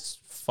 jazz,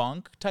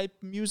 funk type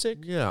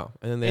music, yeah,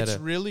 and then it's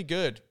really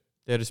good.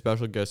 They had a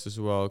special guest as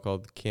well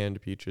called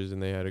Canned Peaches,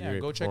 and they had a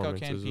great go check out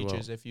Canned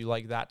Peaches if you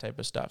like that type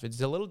of stuff.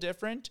 It's a little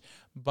different,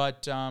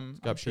 but I'm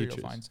sure you'll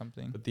find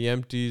something. But the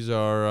Empties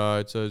are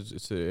it's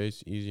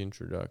easy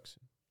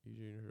introduction.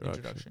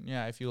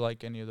 Yeah, if you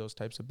like any of those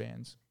types of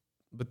bands.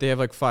 But they have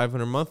like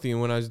 500 monthly, and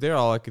when I was there,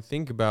 all I could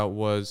think about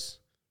was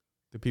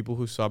the people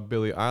who saw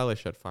Billie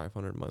Eilish at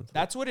 500 monthly.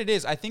 That's what it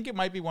is. I think it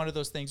might be one of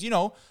those things. You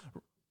know,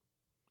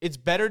 it's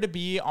better to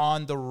be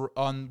on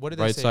what did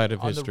they say? Side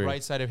of on history. The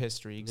right side of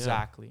history.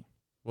 Exactly. Yeah.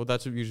 Well,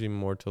 that's usually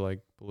more to like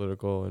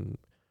political, and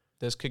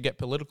this could get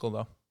political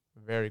though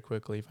very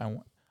quickly if I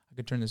want. I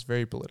could turn this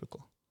very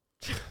political.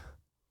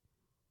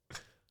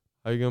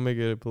 How you gonna make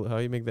it? How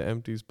you make the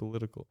Empties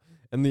political?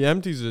 And the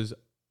Empties is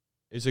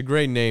a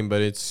great name,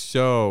 but it's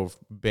so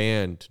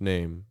band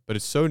name. But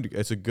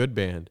it's a good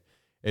band.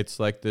 It's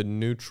like the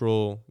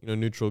neutral,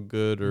 neutral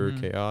good or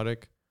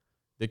chaotic.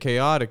 The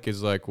chaotic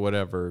is like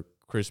whatever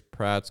Chris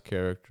Pratt's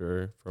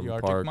character from the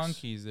Arctic Parks.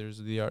 Monkeys. There's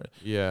the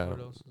Yeah. What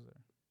else is there?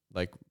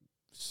 Like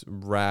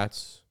rat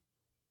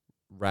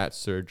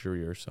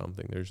surgery or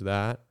something. There's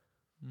that.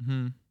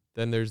 Mm-hmm.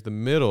 Then there's the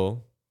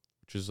middle,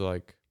 which is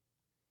like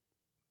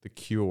the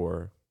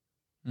Cure.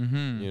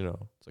 Mm-hmm.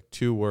 It's like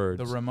 2 words.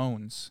 The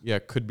Ramones. Yeah,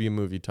 it could be a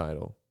movie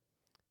title.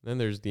 Then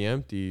there's the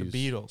Empties.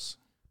 The Beatles.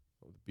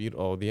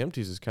 The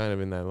Empties is kind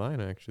of in that line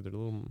actually. They're a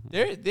little.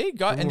 They did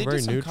some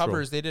neutral.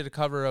 covers. They did a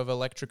cover of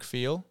Electric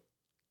Feel.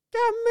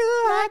 Got me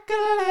like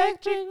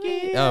electric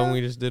eel. Oh, and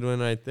we just did one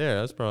right there.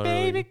 That's probably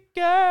Baby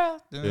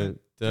girl.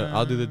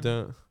 I'll do the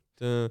dun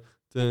dun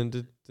dun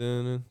dun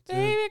dun.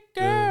 Baby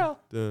girl.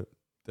 Dun,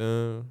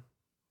 dun.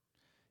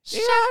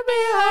 Shot me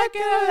like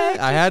an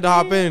electric I had to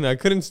hop in. I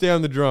couldn't stay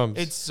on the drums.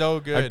 It's so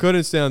good. I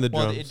couldn't stay on the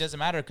drums. Well, it doesn't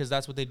matter because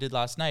that's what they did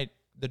last night.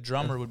 The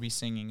drummer would be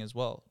singing as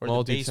well, or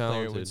the bass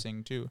player would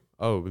sing too.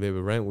 Oh, the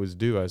rent was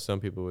due, as some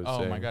people would say.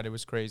 Oh my god, it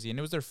was crazy, and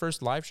it was their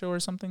first live show or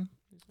something.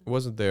 It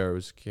wasn't there. It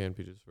was Can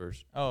Peach's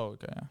first. Oh,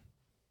 okay.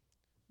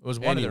 It was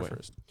one of their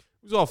first.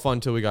 It was all fun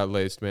till we got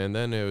laced, man.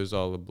 Then it was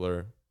all a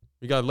blur.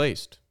 We got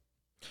laced.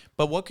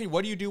 But what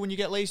do you do when you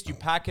get laced? You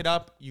pack it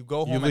up, you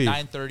go home at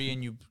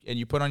 9:30, and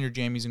you put on your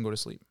jammies and go to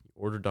sleep.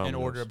 Order Domino's.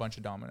 And order a bunch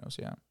of Domino's.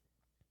 Yeah.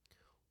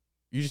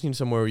 You just need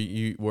somewhere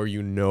where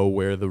you know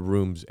where the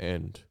rooms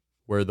end,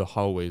 where the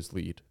hallways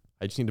lead.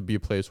 I just need to be a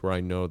place where I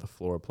know the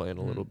floor plan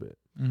a little bit.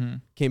 Mm-hmm.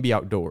 Can't be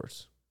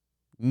outdoors.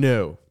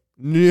 No.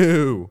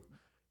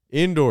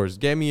 Indoors.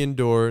 Get me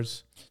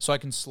indoors. So I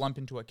can slump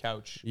into a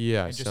couch.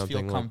 Yeah, and just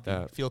something feel comfy.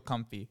 like that. Feel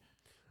comfy.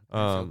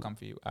 Feel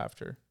comfy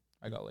after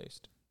I got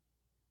laced.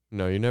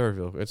 No, you never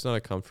feel. It's not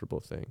a comfortable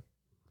thing.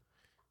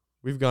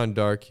 We've gone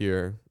dark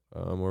here.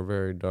 We're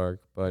very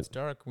dark, but it's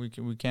dark. We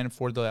can't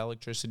afford the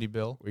electricity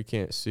bill. We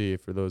can't see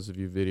for those of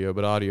you video,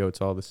 but audio,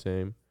 it's all the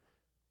same.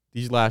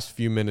 These last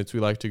few minutes, we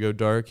like to go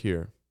dark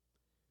here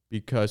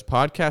because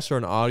podcasts are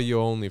an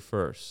audio only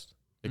first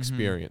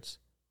experience.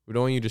 We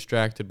don't want you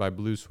distracted by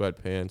blue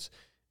sweatpants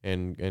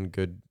and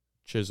good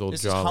chiseled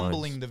jawlines. This is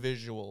humbling the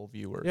visual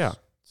viewers. Yeah,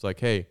 it's like,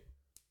 hey,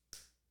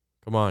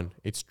 come on,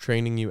 it's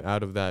training you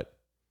out of that.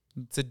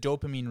 It's a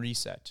dopamine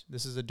reset.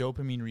 This is a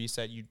dopamine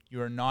reset.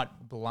 You are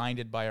not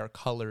blinded by our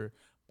color,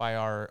 by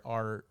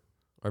our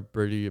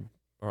birdie,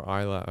 our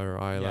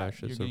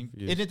eyelashes.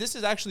 Yeah, this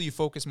is actually, you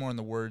focus more on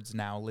the words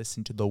now.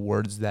 Listen to the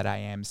words that I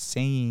am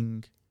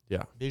saying.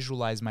 Yeah.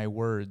 Visualize my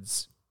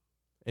words.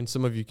 And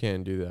some of you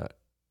can do that.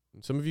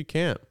 And some of you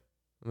can't.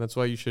 And that's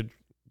why you should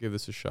give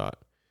this a shot.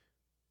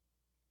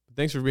 But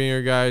thanks for being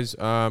here, guys.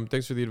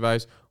 Thanks for the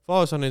advice.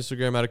 Follow us on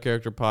Instagram,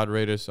 @ACharacterPod.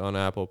 Rate us on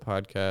Apple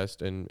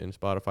Podcast and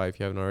Spotify if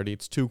you haven't already.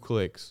 It's 2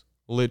 clicks,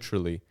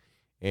 literally.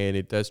 And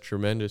it does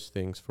tremendous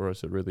things for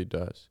us. It really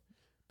does.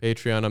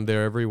 Patreon, I'm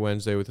there every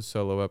Wednesday with a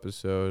solo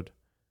episode.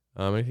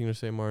 Anything to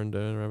say, Martin,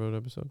 to wrap up the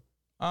episode?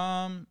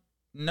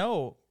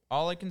 No.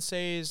 All I can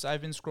say is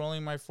I've been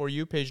scrolling my For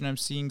You page and I'm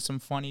seeing some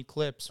funny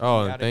clips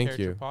from the thank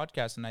you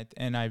podcast,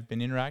 and I've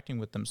been interacting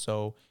with them.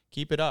 So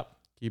keep it up.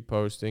 Keep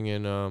posting,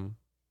 and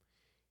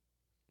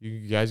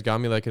you guys got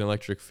me like an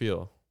electric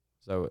feel.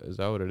 Is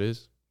that what it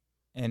is?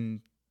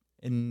 And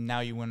now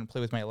you want to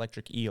play with my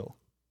electric eel.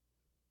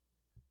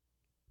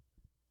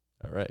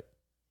 All right.